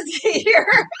 because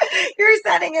you're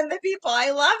sending in the people.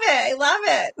 I love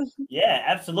it. Yeah,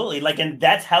 absolutely. Like, and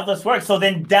that's how this works. So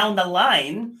then down the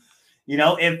line,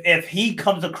 if he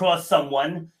comes across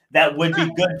someone that would be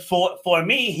good for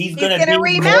me, he's gonna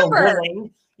be more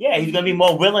willing. Yeah, he's gonna be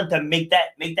more willing to make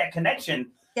that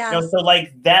connection. Yeah. So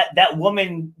like that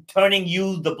woman turning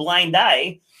you the blind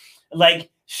eye, like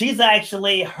she's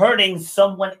actually hurting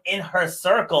someone in her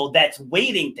circle that's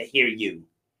waiting to hear you.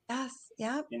 Yes.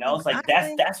 Yeah. It's like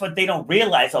that's what they don't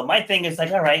realize. So my thing is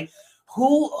like, all right,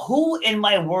 who in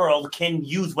my world can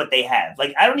use what they have?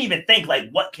 Like, I don't even think like,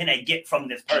 what can I get from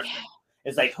this person?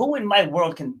 It's like, who in my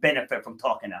world can benefit from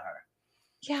talking to her?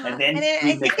 Yeah. And then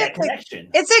we make that connection.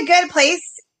 It's a good place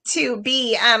to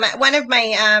be. One of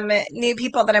my new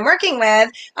people that I'm working with,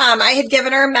 I had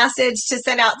given her a message to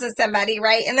send out to somebody,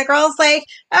 right? And the girl's like,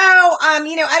 oh, I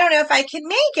don't know if I could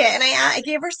make it. And I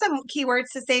gave her some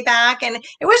keywords to say back. And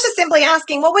it was just simply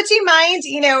asking, well, would you mind,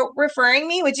 referring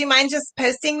me? Would you mind just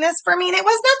posting this for me? And it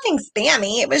was nothing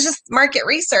spammy. It was just market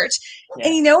research. Yeah.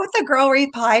 And you know what the girl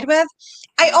replied with?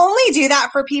 I only do that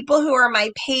for people who are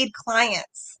my paid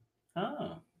clients.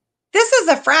 Oh. This is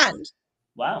a friend.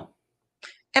 Wow.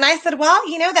 And I said, well,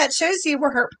 that shows you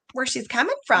where she's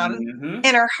coming from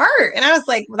in her heart. And I was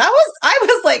like, I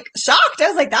was like shocked. I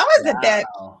was like, that was a bit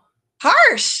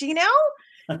harsh,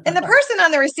 And the person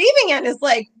on the receiving end is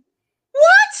like,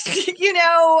 what? It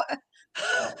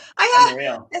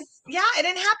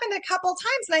had happened a couple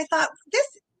times. And I thought,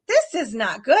 this is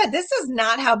not good. This is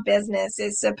not how business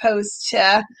is supposed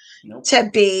to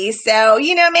be. So,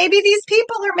 maybe these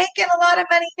people are making a lot of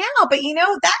money now, but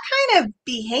that kind of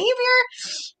behavior,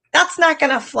 that's not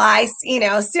going to fly.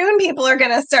 Soon people are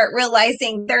going to start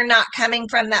realizing they're not coming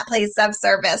from that place of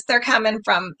service. They're coming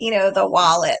from, the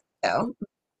wallet. So,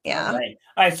 yeah. Right.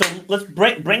 All right. So let's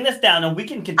bring this down and we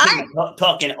can continue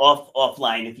talking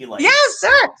offline if you like. Yeah,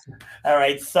 sure. All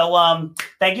right. So,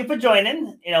 thank you for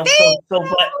joining.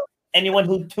 But anyone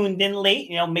who tuned in late,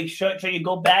 make sure you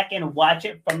go back and watch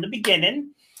it from the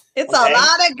beginning. It's a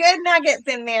lot of good nuggets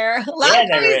in there. A lot of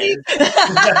crazy.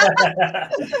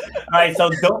 All right.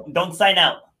 So don't sign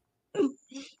out. All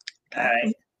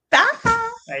right. Bye.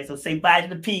 All right. So say bye to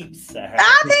the peeps. All right.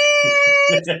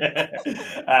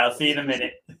 Bye. I'll see you in a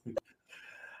minute.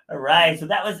 All right. So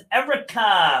that was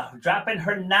Erica dropping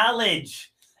her knowledge.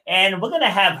 And we're going to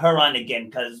have her on again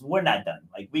because we're not done.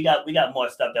 Like we got more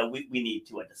stuff that we need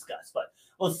to discuss, but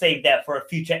we'll save that for a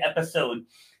future episode.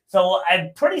 So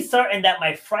I'm pretty certain that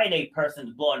my Friday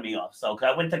person's blowing me off. So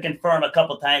I went to confirm a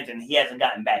couple times and he hasn't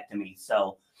gotten back to me.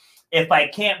 So if I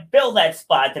can't fill that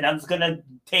spot, then I'm just going to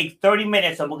take 30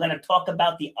 minutes and we're going to talk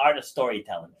about the art of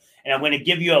storytelling. And I'm going to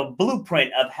give you a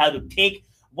blueprint of how to take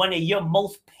one of your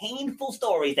most painful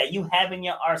stories that you have in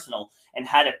your arsenal and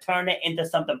how to turn it into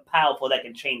something powerful that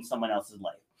can change someone else's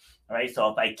life. All right. So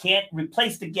if I can't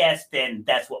replace the guest, then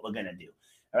that's what we're going to do.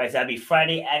 All right. So that'll be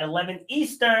Friday at 11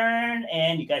 Eastern.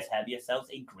 And you guys have yourselves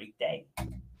a great day.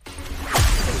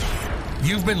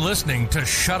 You've been listening to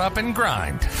Shut Up and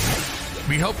Grind.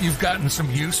 We hope you've gotten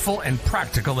some useful and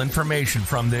practical information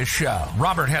from this show.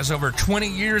 Robert has over 20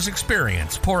 years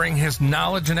experience pouring his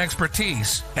knowledge and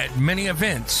expertise at many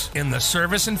events in the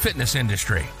service and fitness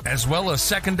industry, as well as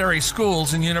secondary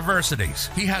schools and universities.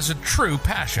 He has a true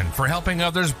passion for helping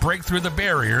others break through the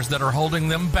barriers that are holding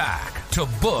them back. To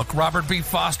book Robert B.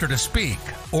 Foster to speak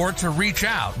or to reach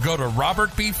out, go to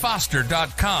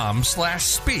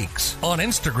robertbfoster.com/speaks, on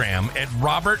Instagram at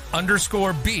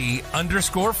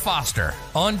Robert_B_Foster,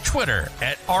 on Twitter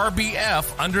at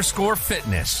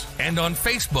RBF_fitness, and on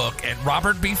Facebook at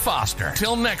Robert B. Foster.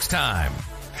 Till next time,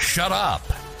 shut up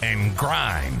and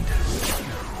grind.